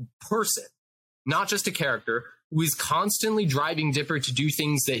 horrible person, not just a character, who is constantly driving Dipper to do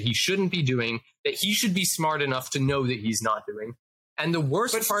things that he shouldn't be doing, that he should be smart enough to know that he's not doing. And the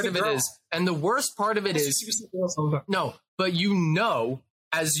worst part of it is, no, but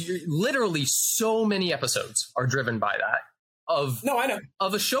as you're literally so many episodes are driven by that of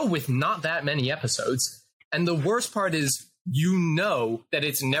a show with not that many episodes. And the worst part is, that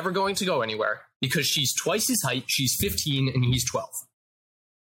it's never going to go anywhere because she's twice his height. She's 15 and he's 12.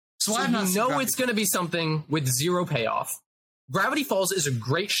 So it's going to be something with zero payoff. Gravity Falls is a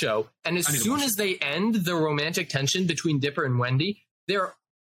great show. And as soon as they end the romantic tension between Dipper and Wendy,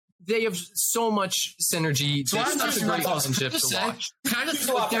 they have so much synergy. So it's such a great relationship to watch.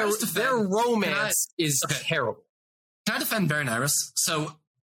 Their romance is terrible. Can I defend Barry and Iris? So,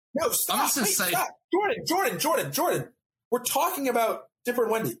 no, stop. Stop. Jordan. We're talking about Dipper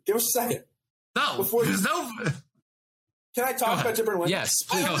and Wendy. Give us a second. No. Can I talk about Dipper and Wendy? Yes,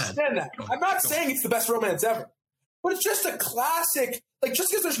 please. I understand that. I'm not saying it's the best romance ever. But it's just a classic. Like,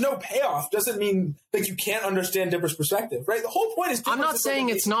 just because there's no payoff doesn't mean like you can't understand Dipper's perspective, right? The whole point is. I'm not saying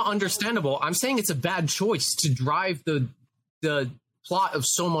it's not understandable. I'm saying it's a bad choice to drive the plot of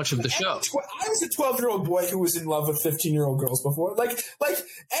so much of the show. I was a 12-year-old boy who was in love with 15-year-old girls before. Like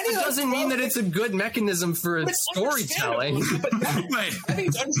it doesn't mean that it's a good mechanism for storytelling. But I think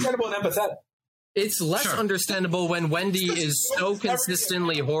it's understandable and empathetic. It's less understandable when Wendy is so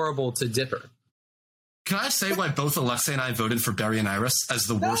consistently horrible to Dipper. Can I say why both Alexei and I voted for Barry and Iris as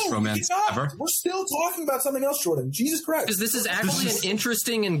the worst romance ever? We're still talking about something else, Jordan. Jesus Christ. Because this is actually an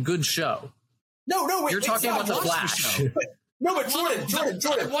interesting and good show. No, wait. You're talking about The Flash. But Jordan.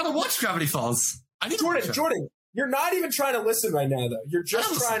 I want to watch Gravity Falls. Jordan, you're not even trying to listen right now, though. You're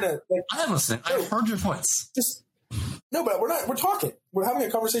just trying to. I am listening. I've heard your points. But we're not. We're talking. We're having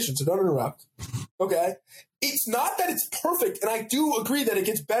a conversation, so don't interrupt. Okay? It's not that it's perfect, and I do agree that it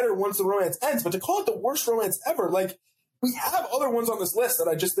gets better once the romance ends, but to call it the worst romance ever, like, we have other ones on this list that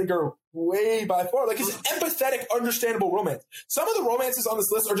I just think are way by far. Like, it's an empathetic, understandable romance. Some of the romances on this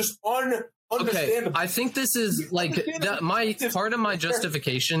list are just understandable. Okay, I think this is like part of my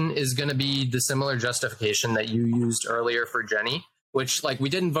justification is going to be the similar justification that you used earlier for Jenny, which, like, we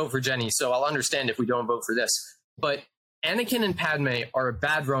didn't vote for Jenny, so I'll understand if we don't vote for this. But Anakin and Padme are a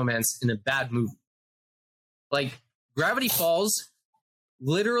bad romance in a bad movie. Like, Gravity Falls,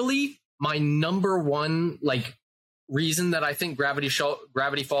 literally my number one, like, reason that I think Gravity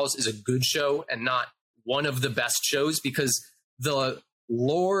Falls is a good show and not one of the best shows, because the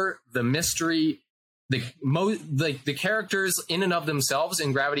lore, the mystery, the characters in and of themselves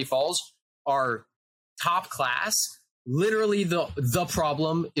in Gravity Falls are top class. Literally, the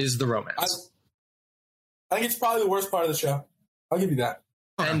problem is the romance. I think it's probably the worst part of the show. I'll give you that.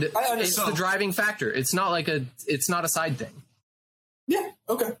 And it's the driving factor. It's not like it's not a side thing. Yeah.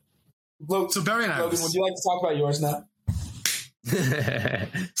 Okay. So Barry and Logan, would you like to talk about yours now?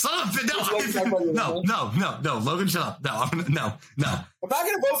 No, Logan, shut up. No. I'm not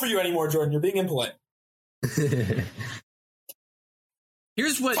going to vote for you anymore, Jordan. You're being impolite.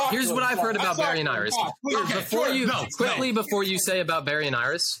 Here's what I've heard about Barry and Iris. Before you say about Barry and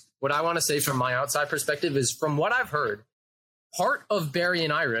Iris, what I want to say from my outside perspective is, from what I've heard, part of Barry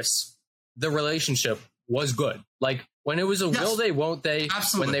and Iris, the relationship was good. Like, when it was a will they, won't they,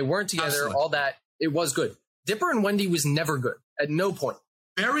 when they weren't together, all that, it was good. Dipper and Wendy was never good, at no point.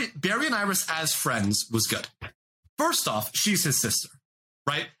 Barry and Iris as friends was good. First off, she's his sister,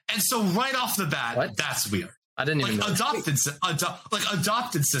 right? And so right off the bat, that's weird. I didn't even know.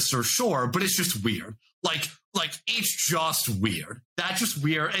 Adopted sister, sure, but it's just weird. Like it's just weird. That's just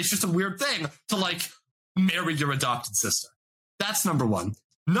weird. It's just a weird thing to, like, marry your adopted sister. That's number one.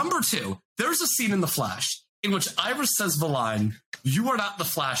 Number two, there's a scene in The Flash in which Iris says the line, "You are not the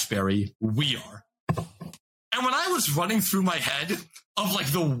Flash, Barry, we are." And when I was running through my head of, like,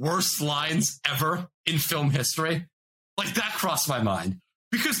 the worst lines ever in film history, like, that crossed my mind.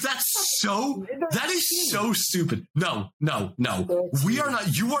 Because that is so stupid. No. You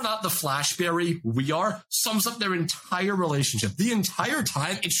are not the Flash, Barry, we are, sums up their entire relationship. The entire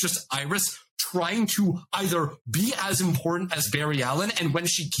time, it's just Iris trying to either be as important as Barry Allen, and when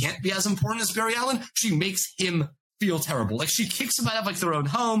she can't be as important as Barry Allen, she makes him feel terrible. Like, she kicks him out of, like, their own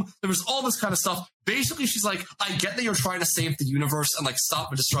home. There was all this kind of stuff. Basically, she's like, I get that you're trying to save the universe and, like, stop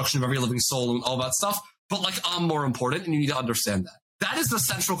the destruction of every living soul and all that stuff, but, like, I'm more important, and you need to understand that. That is the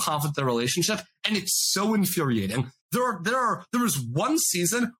central conflict of their relationship, and it's so infuriating. There was one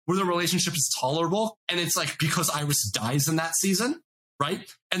season where the relationship is tolerable, and it's, like, because Iris dies in that season, right?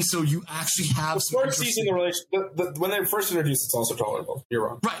 And so you actually have the first season, when they first introduced, it's also tolerable. You're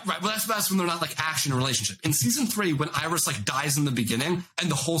wrong. Right. Well, that's when they're not, like, action relationship. In season 3, when Iris, like, dies in the beginning, and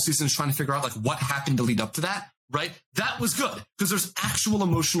the whole season is trying to figure out, like, what happened to lead up to that, right? That was good because there's actual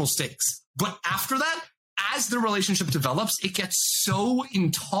emotional stakes. But after that, as the relationship develops, it gets so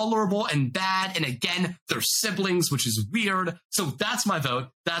intolerable and bad. And again, they're siblings, which is weird. So that's my vote.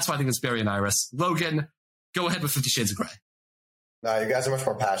 That's why I think it's Barry and Iris. Logan, go ahead with 50 Shades of Grey. No, you guys are much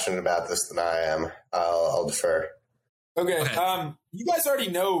more passionate about this than I am. I'll defer. Okay. You guys already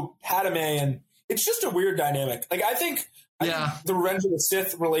know Padme, and it's just a weird dynamic. Like, I think the Revenge of the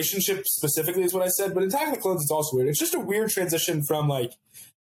Sith relationship specifically is what I said, but in Attack of the Clones, it's also weird. It's just a weird transition from, like,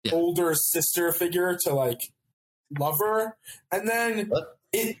 older sister figure to, like, lover, and then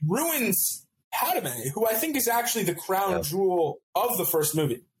it ruins Padme, who I think is actually the crown jewel of the first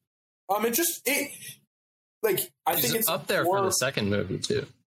movie. I think it's up there for the second movie too.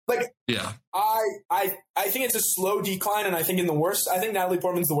 Like, I think it's a slow decline, and I think I think Natalie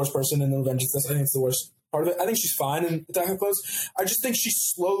Portman's the worst person in The Revenge of the Sith. I think it's the worst part of it. I think she's fine in Attack of the Clones. I just think she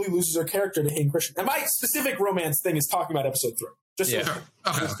slowly loses her character to Hayden Christensen. And my specific romance thing is talking about episode 3. Just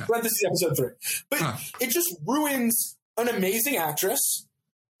Okay. parentheses episode 3. But it just ruins an amazing actress,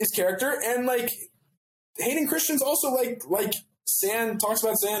 his character, and like Hayden Christensen's also like Sand talks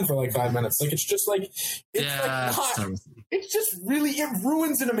about Sand for like 5 minutes. Like it's just like it's just really it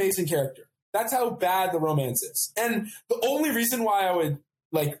ruins an amazing character. That's how bad the romance is. And the only reason why I would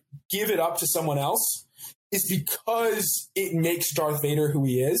like give it up to someone else is because it makes Darth Vader who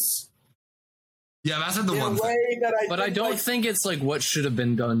he is. Yeah, that's the one thing. I don't think it's like what should have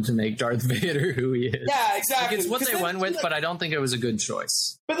been done to make Darth Vader who he is. Yeah, exactly. Like, it's what they went with, but I don't think it was a good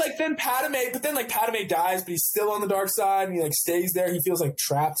choice. But then Padme dies, but he's still on the dark side, and he like stays there. He feels like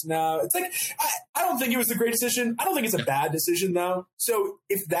trapped now. It's like I don't think it was a great decision. I don't think it's a bad decision though. So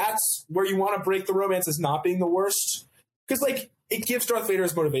if that's where you want to break the romance as not being the worst, because like it gives Darth Vader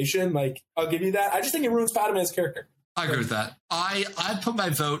his motivation, like I'll give you that. I just think it ruins Padme's character. I agree with that. I put my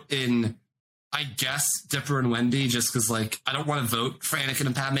vote in, I guess, Dipper and Wendy, just because, like, I don't want to vote for Anakin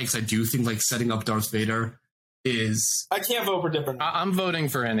and Padme, because I do think, like, setting up Darth Vader is... I can't vote for Dipper. I'm voting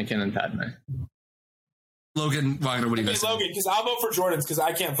for Anakin and Padme. Logan, Wagner, what do you guys think? Logan, because I'll vote for Jordan's, because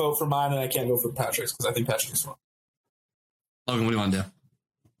I can't vote for mine, and I can't vote for Patrick's, because I think Patrick is fun. Logan, what do you want to do?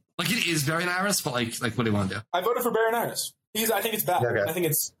 Like, it is Baron Iris, but, like, what do you want to do? I voted for Baron Iris. I think it's bad. Okay. I think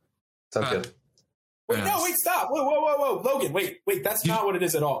it's... Sounds good. Wait, no, wait, stop. Whoa. Logan, wait. That's not what it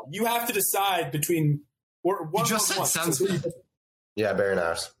is at all. You have to decide between one. You just said sounds good. Yeah, Baron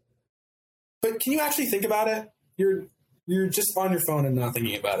Iris. But can you actually think about it? You're just on your phone and not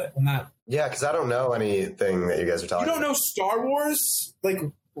thinking about it. I'm not. Yeah, because I don't know anything that you guys are talking about. You don't know Star Wars? Like,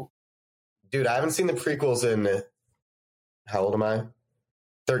 dude, I haven't seen the prequels in, how old am I?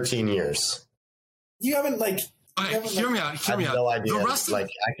 13 years. You haven't, like... Okay, hear me out. I have no idea. I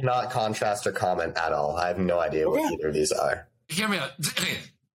cannot contrast or comment at all. I have no idea what either of these are. Hear me out. Okay,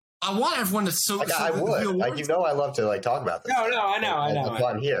 I want everyone to... I would. Like, you know I love to, like, talk about this. No, I know. That's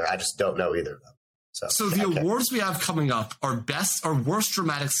why I'm here. I just don't know either of them. So the awards we have coming up are worst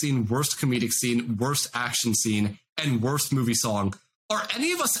dramatic scene, worst comedic scene, worst action scene, and worst movie song. Are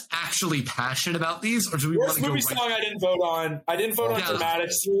any of us actually passionate about these, or do we want to go... Worst movie song I didn't vote on. I didn't vote on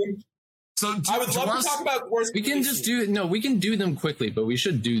dramatic scene. So I would love to talk about worst. We can just we can do them quickly, but we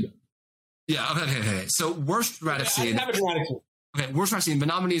should do them. Yeah. Okay. So worst dramatic scene. I didn't have a dramatic scene. Okay, worst dramatic scene. The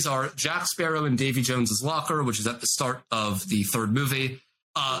nominees are Jack Sparrow and Davy Jones's Locker, which is at the start of the third movie,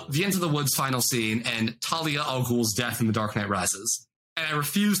 The Into the Woods final scene, and Talia al Ghul's death in The Dark Knight Rises. And I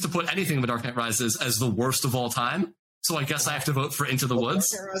refuse to put anything in The Dark Knight Rises as the worst of all time. So I guess I have to vote for Into the Woods.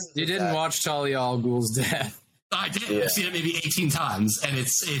 You didn't watch Talia al Ghul's death. I did. Yeah. I've seen it maybe 18 times, and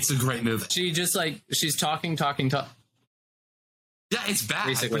it's a great movie. She just she's talking. Yeah, it's bad.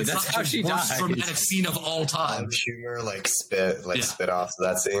 Basically, that's how she dies. Worst dramatic scene of all time. Humor, spit off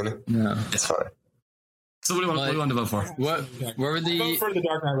that scene. No, it's fine. So what do you want to vote for? What were the vote for The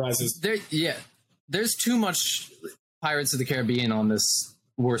Dark Knight Rises? There's too much Pirates of the Caribbean on this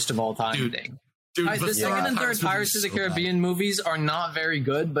worst of all time thing. Dude, the second and third Pirates of the Caribbean movies are not very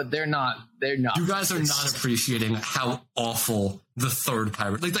good, but they're not. You guys are not appreciating how awful the third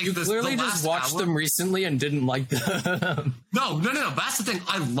Pirate. Like clearly just watched them recently and didn't like them. No. That's the thing.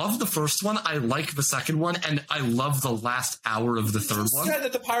 I love the first one. I like the second one, and I love the last hour of the third one. You said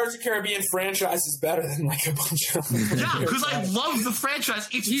that the Pirates of the Caribbean franchise is better than like a bunch of. Yeah, because I love the franchise.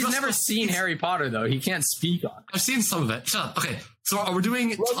 He's never seen Harry Potter though. He can't speak on it. I've seen some of it. Shut up. Okay. So are we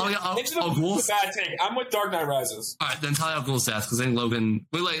doing Talia al Ghul's? Bad take. I'm with Dark Knight Rises. All right, then Talia al Ghul's death. Because then Logan.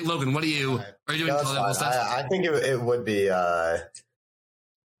 Wait, Logan. What are you? Right. Are you doing Talia al Ghul's death? I think it would be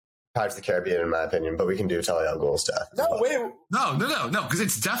Pirates of the Caribbean, in my opinion, but we can do Talia al Ghul's death. No. Because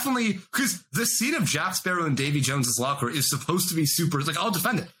it's definitely the scene of Jack Sparrow and Davy Jones's Locker is supposed to be super. Like, I'll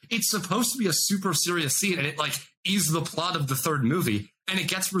defend it. It's supposed to be a super serious scene, and it is the plot of the third movie. And it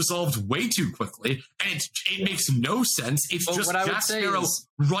gets resolved way too quickly, and it makes no sense. It's just Jack Sparrow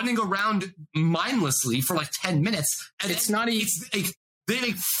running around mindlessly for 10 minutes, and it's not even.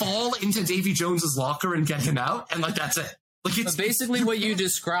 They fall into Davy Jones's locker and get him out, and that's it. It's basically what you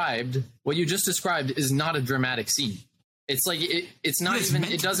just described is not a dramatic scene. It's it's not even.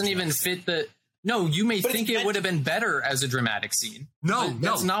 It doesn't even fit the. No, you may think it would have been better as a dramatic scene.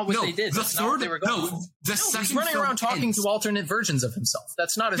 That's not what they did. That's not what they were going for. He's running around talking to alternate versions of himself.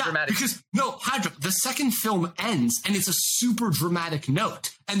 That's not a dramatic scene. Hydra, the second film ends, and it's a super dramatic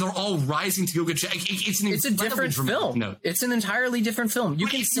note, and they're all rising to go get Jack. It's a different film. Note. It's an entirely different film. You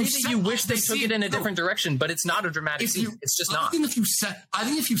can say that you wish they took it in a different direction, but it's not a dramatic scene. It's just not. I think if you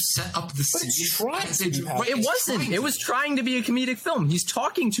set up the scene, it wasn't. It was trying to be a comedic film. He's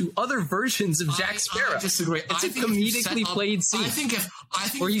talking to other versions of Jack Sparrow. I disagree. It's a comedically played scene. I think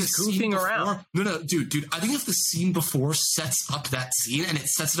where he's goofing around. No, dude. I think if the scene before sets up that scene and it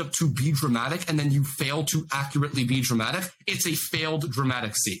sets it up to be dramatic, and then you fail to accurately be dramatic, it's a failed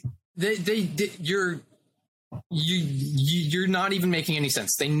dramatic scene. You're not even making any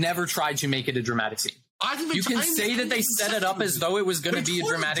sense. They never tried to make it a dramatic scene. You can say that they set it up as though it was going to be a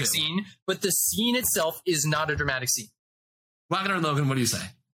dramatic scene, but the scene itself is not a dramatic scene. Wagner and Logan, what do you say?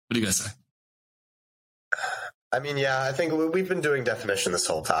 What do you guys say? I mean, yeah, I think we've been doing definition this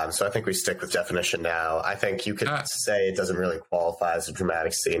whole time, so I think we stick with definition now. I think you could say it doesn't really qualify as a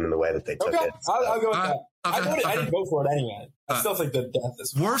dramatic scene in the way that they took it. So. I'll go with that. I didn't vote for it anyway. I still think that death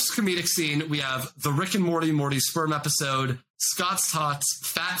is worst comedic scene. We have the Rick and Morty sperm episode, Scott's Tots,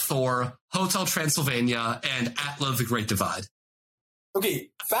 Fat Thor, Hotel Transylvania, and Atla the Great Divide.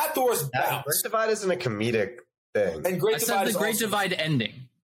 Okay, Fat Thor's Great Divide isn't a comedic thing. And Great Divide is the Great Divide ending.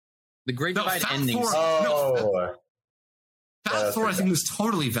 The Great Divide ending. Fat Thor, I think, is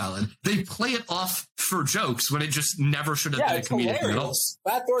totally valid. They play it off for jokes when it just never should have been a comedic thing at all.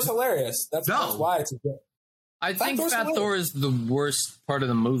 Fat Thor's hilarious. That's why it's a joke. I think Fat Thor is the worst part of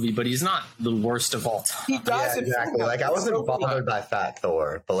the movie, but he's not the worst of all time. He does exactly. Like, I wasn't bothered by Fat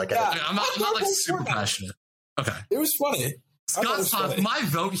Thor, but like, I'm not like super passionate. Okay, it was funny. Scott's Tots. My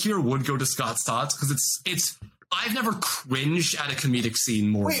vote here would go to Scott's Tots because it's. I've never cringed at a comedic scene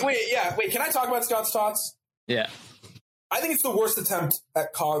more. Wait. Can I talk about Scott's Tots? Yeah. I think it's the worst attempt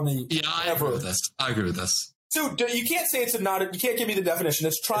at comedy ever. I agree with this. Dude, you can't say it's not. You can't give me the definition.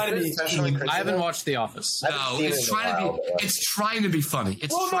 It's trying to be. I haven't watched The Office. No, it's trying to be funny. The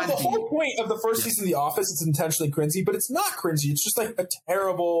whole point of the first season of The Office is intentionally cringy, but it's not cringy. It's just like a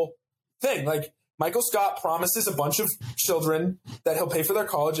terrible thing. Like Michael Scott promises a bunch of children that he'll pay for their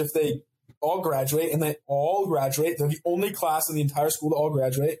college if they all graduate, and they all graduate. They're the only class in the entire school to all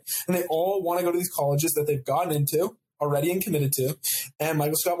graduate, and they all want to go to these colleges that they've gotten into already and committed to, and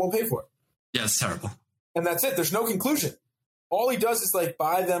Michael Scott won't pay for it. Yeah, it's terrible. And that's it. There's no conclusion. All he does is like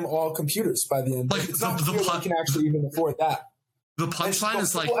buy them all computers by the end. Like it's not clear he can actually even afford that. The punchline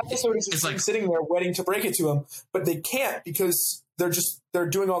is like it's like sitting there waiting to break it to him, but they can't because they're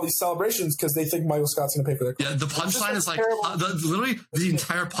doing all these celebrations because they think Michael Scott's going to pay for their college. Yeah, the punchline is like literally the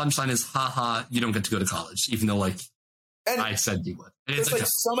entire punchline is haha, you don't get to go to college, even though like I said you would. And it's like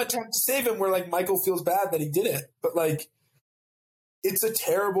some attempt to save him where like Michael feels bad that he did it, but like it's a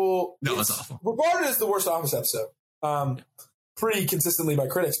terrible. No, it's awful. Regarded as the worst Office episode, pretty consistently by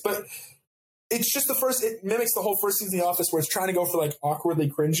critics, but it's just it mimics the whole first season of The Office where it's trying to go for like awkwardly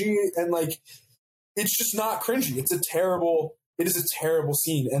cringy and like it's just not cringy. It is a terrible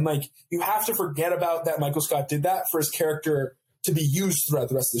scene, and like you have to forget about that Michael Scott did that for his character to be used throughout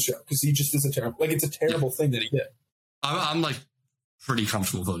the rest of the show because he just is a terrible thing that he did. I'm like pretty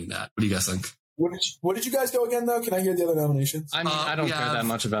comfortable voting that. What do you guys think? What did you guys go again, though? Can I hear the other nominations? I mean, I don't care that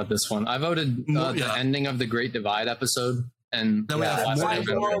much about this one. I voted the ending of the Great Divide episode. And then we have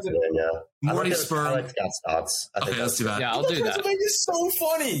Morty Sperm. I like Scott's Tots. Okay, that's too bad. Yeah, I'll do that. It's so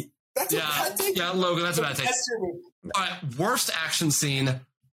funny. That's a bad take. Yeah, Logan, that's a bad take. All right, worst action scene.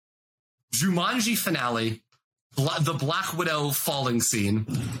 Jumanji finale. The Black Widow falling scene.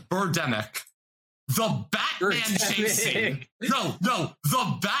 Birdemic. The Batman chase scene. No,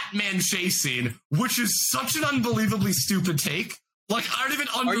 the Batman chase scene, which is such an unbelievably stupid take. Like, I don't even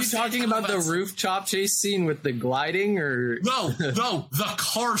understand. Are you talking about the roof chop chase scene with the gliding, or no, the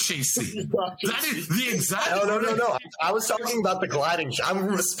car chase scene? That is the exact. No. I was talking about the gliding.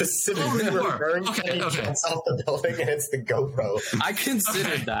 I'm specifically referring to he jumps off the building and it's the GoPro. I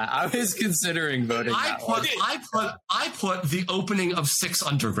considered that. I was considering voting. I put the opening of 6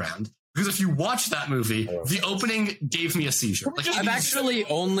 Underground. Because if you watch that movie, the opening gave me a seizure. Like, I've actually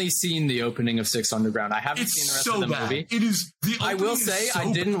only seen the opening of 6 Underground. I haven't seen the rest of the movie. It is. I will say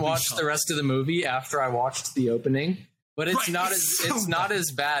I didn't watch the rest of the movie after I watched the opening, but it's not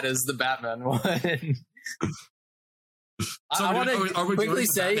as bad as the Batman one. So I want to quickly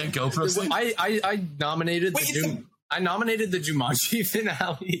say I nominated I nominated the Jumanji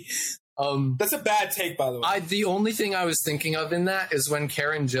finale. That's a bad take, by the way. The only thing I was thinking of in that is when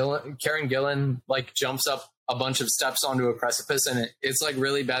Karen Gillan like jumps up a bunch of steps onto a precipice, and it's like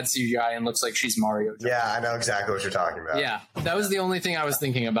really bad CGI and looks like she's Mario. Yeah, I know exactly what you're talking about. Yeah, that was the only thing I was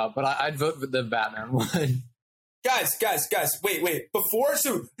thinking about, but I'd vote for the Batman one. Guys, wait.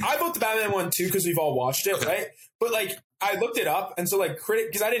 So I vote the Batman one too because we've all watched it, right? But like, I looked it up, and so like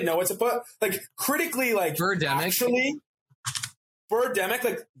because I didn't know what to put. Like critically, like actually. Birdemic,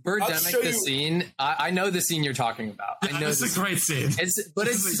 the scene. I know the scene you're talking about. Yeah, I know it's a great scene.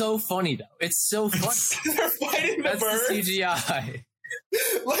 It's so funny though. It's so funny. They're fighting the birds. That's the CGI.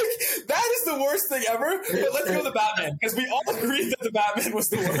 Like, that is the worst thing ever. But let's go to the Batman, because we all agreed that the Batman was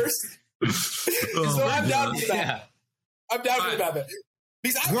the worst. So I'm down for that. Yeah. I'm down for the Batman.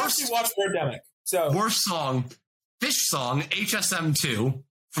 Because I actually watched Birdemic. So worst song, Fish Song, HSM 2.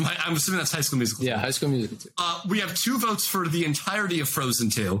 I'm assuming that's High School Musical. Yeah, High School Musical 2. We have 2 votes for the entirety of Frozen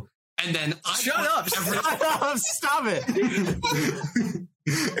 2. And then Shut up! Stop it!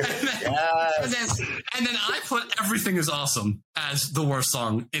 and then I put Everything Is Awesome as the worst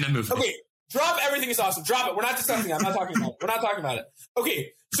song in a movie. Okay, drop Everything Is Awesome. Drop it. We're not discussing it. I'm not talking about it. We're not talking about it.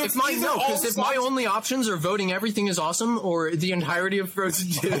 Okay, so if my only options are voting Everything Is Awesome or the entirety of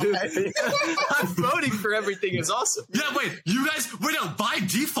Frozen 2, I'm voting for Everything Is Awesome. Yeah, no, by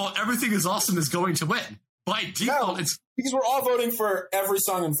default, Everything Is Awesome is going to win. By default, it's because we're all voting for every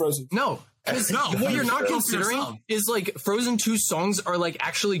song in Frozen. No, what you're not considering is like Frozen 2 songs are like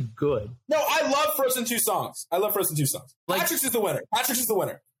actually good. No, I love Frozen 2 songs. Like, Patrick's is the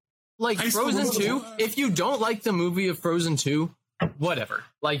winner. Like Frozen 2, if you don't like the movie of Frozen 2, whatever.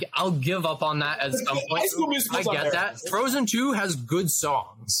 Like, I'll give up on that at some point. I get that. Frozen 2 has good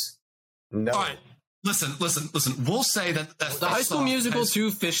songs. No. All right. Listen. We'll say that the High School Musical 2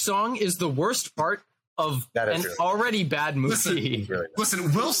 Fish Song is the worst part of an already bad movie.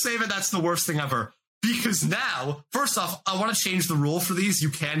 Listen, we'll say that that's the worst thing ever. Because now, first off, I want to change the rule for these.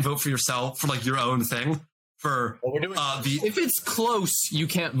 You can vote for yourself for like your own thing. For if it's close, you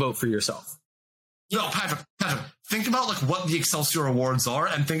can't vote for yourself. No, Patrick, think about like what the Excelsior Awards are,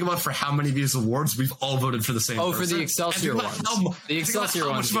 and think about for how many of these awards we've all voted for the same. For the Excelsior ones. The Excelsior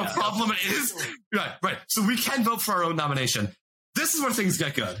ones. How much of a problem it is. Right. So we can vote for our own nomination. This is where things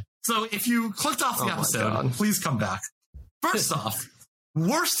get good. So if you clicked off the episode, please come back. First off,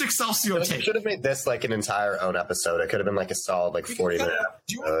 worst Excelsior take. Should have made this like an entire own episode. It could have been like a solid like 40 minutes.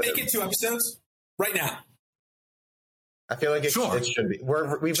 Do you want to make it 2 episodes right now? I feel like it should be.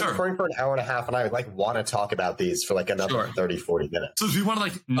 We've been recording for an hour and a half, and I want to talk about these for like another 30, 40 minutes. So do you want to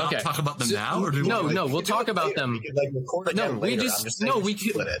like not talk about them now? Or do we'll talk about them. We could like record again later.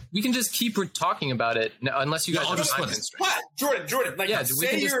 We can just keep talking about it unless you guys I'll just split it. Jordan. Like, we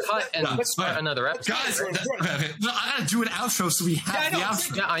can just cut and start another episode. Guys, I gotta do an outro so we have the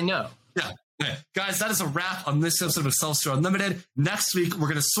outro. Yeah, I know. Yeah. Okay. Guys, that is a wrap on this episode of Excelsior Unlimited. Next week, we're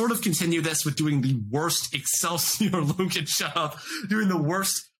going to sort of continue this with doing the worst Excelsior Logan shut up, doing the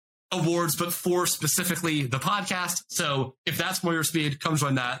worst awards, but for specifically the podcast. So if that's more your speed, come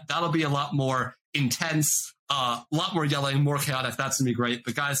join that. That'll be a lot more intense, a lot more yelling, more chaotic. That's going to be great.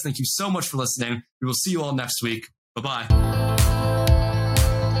 But guys, thank you so much for listening. We will see you all next week. Bye-bye.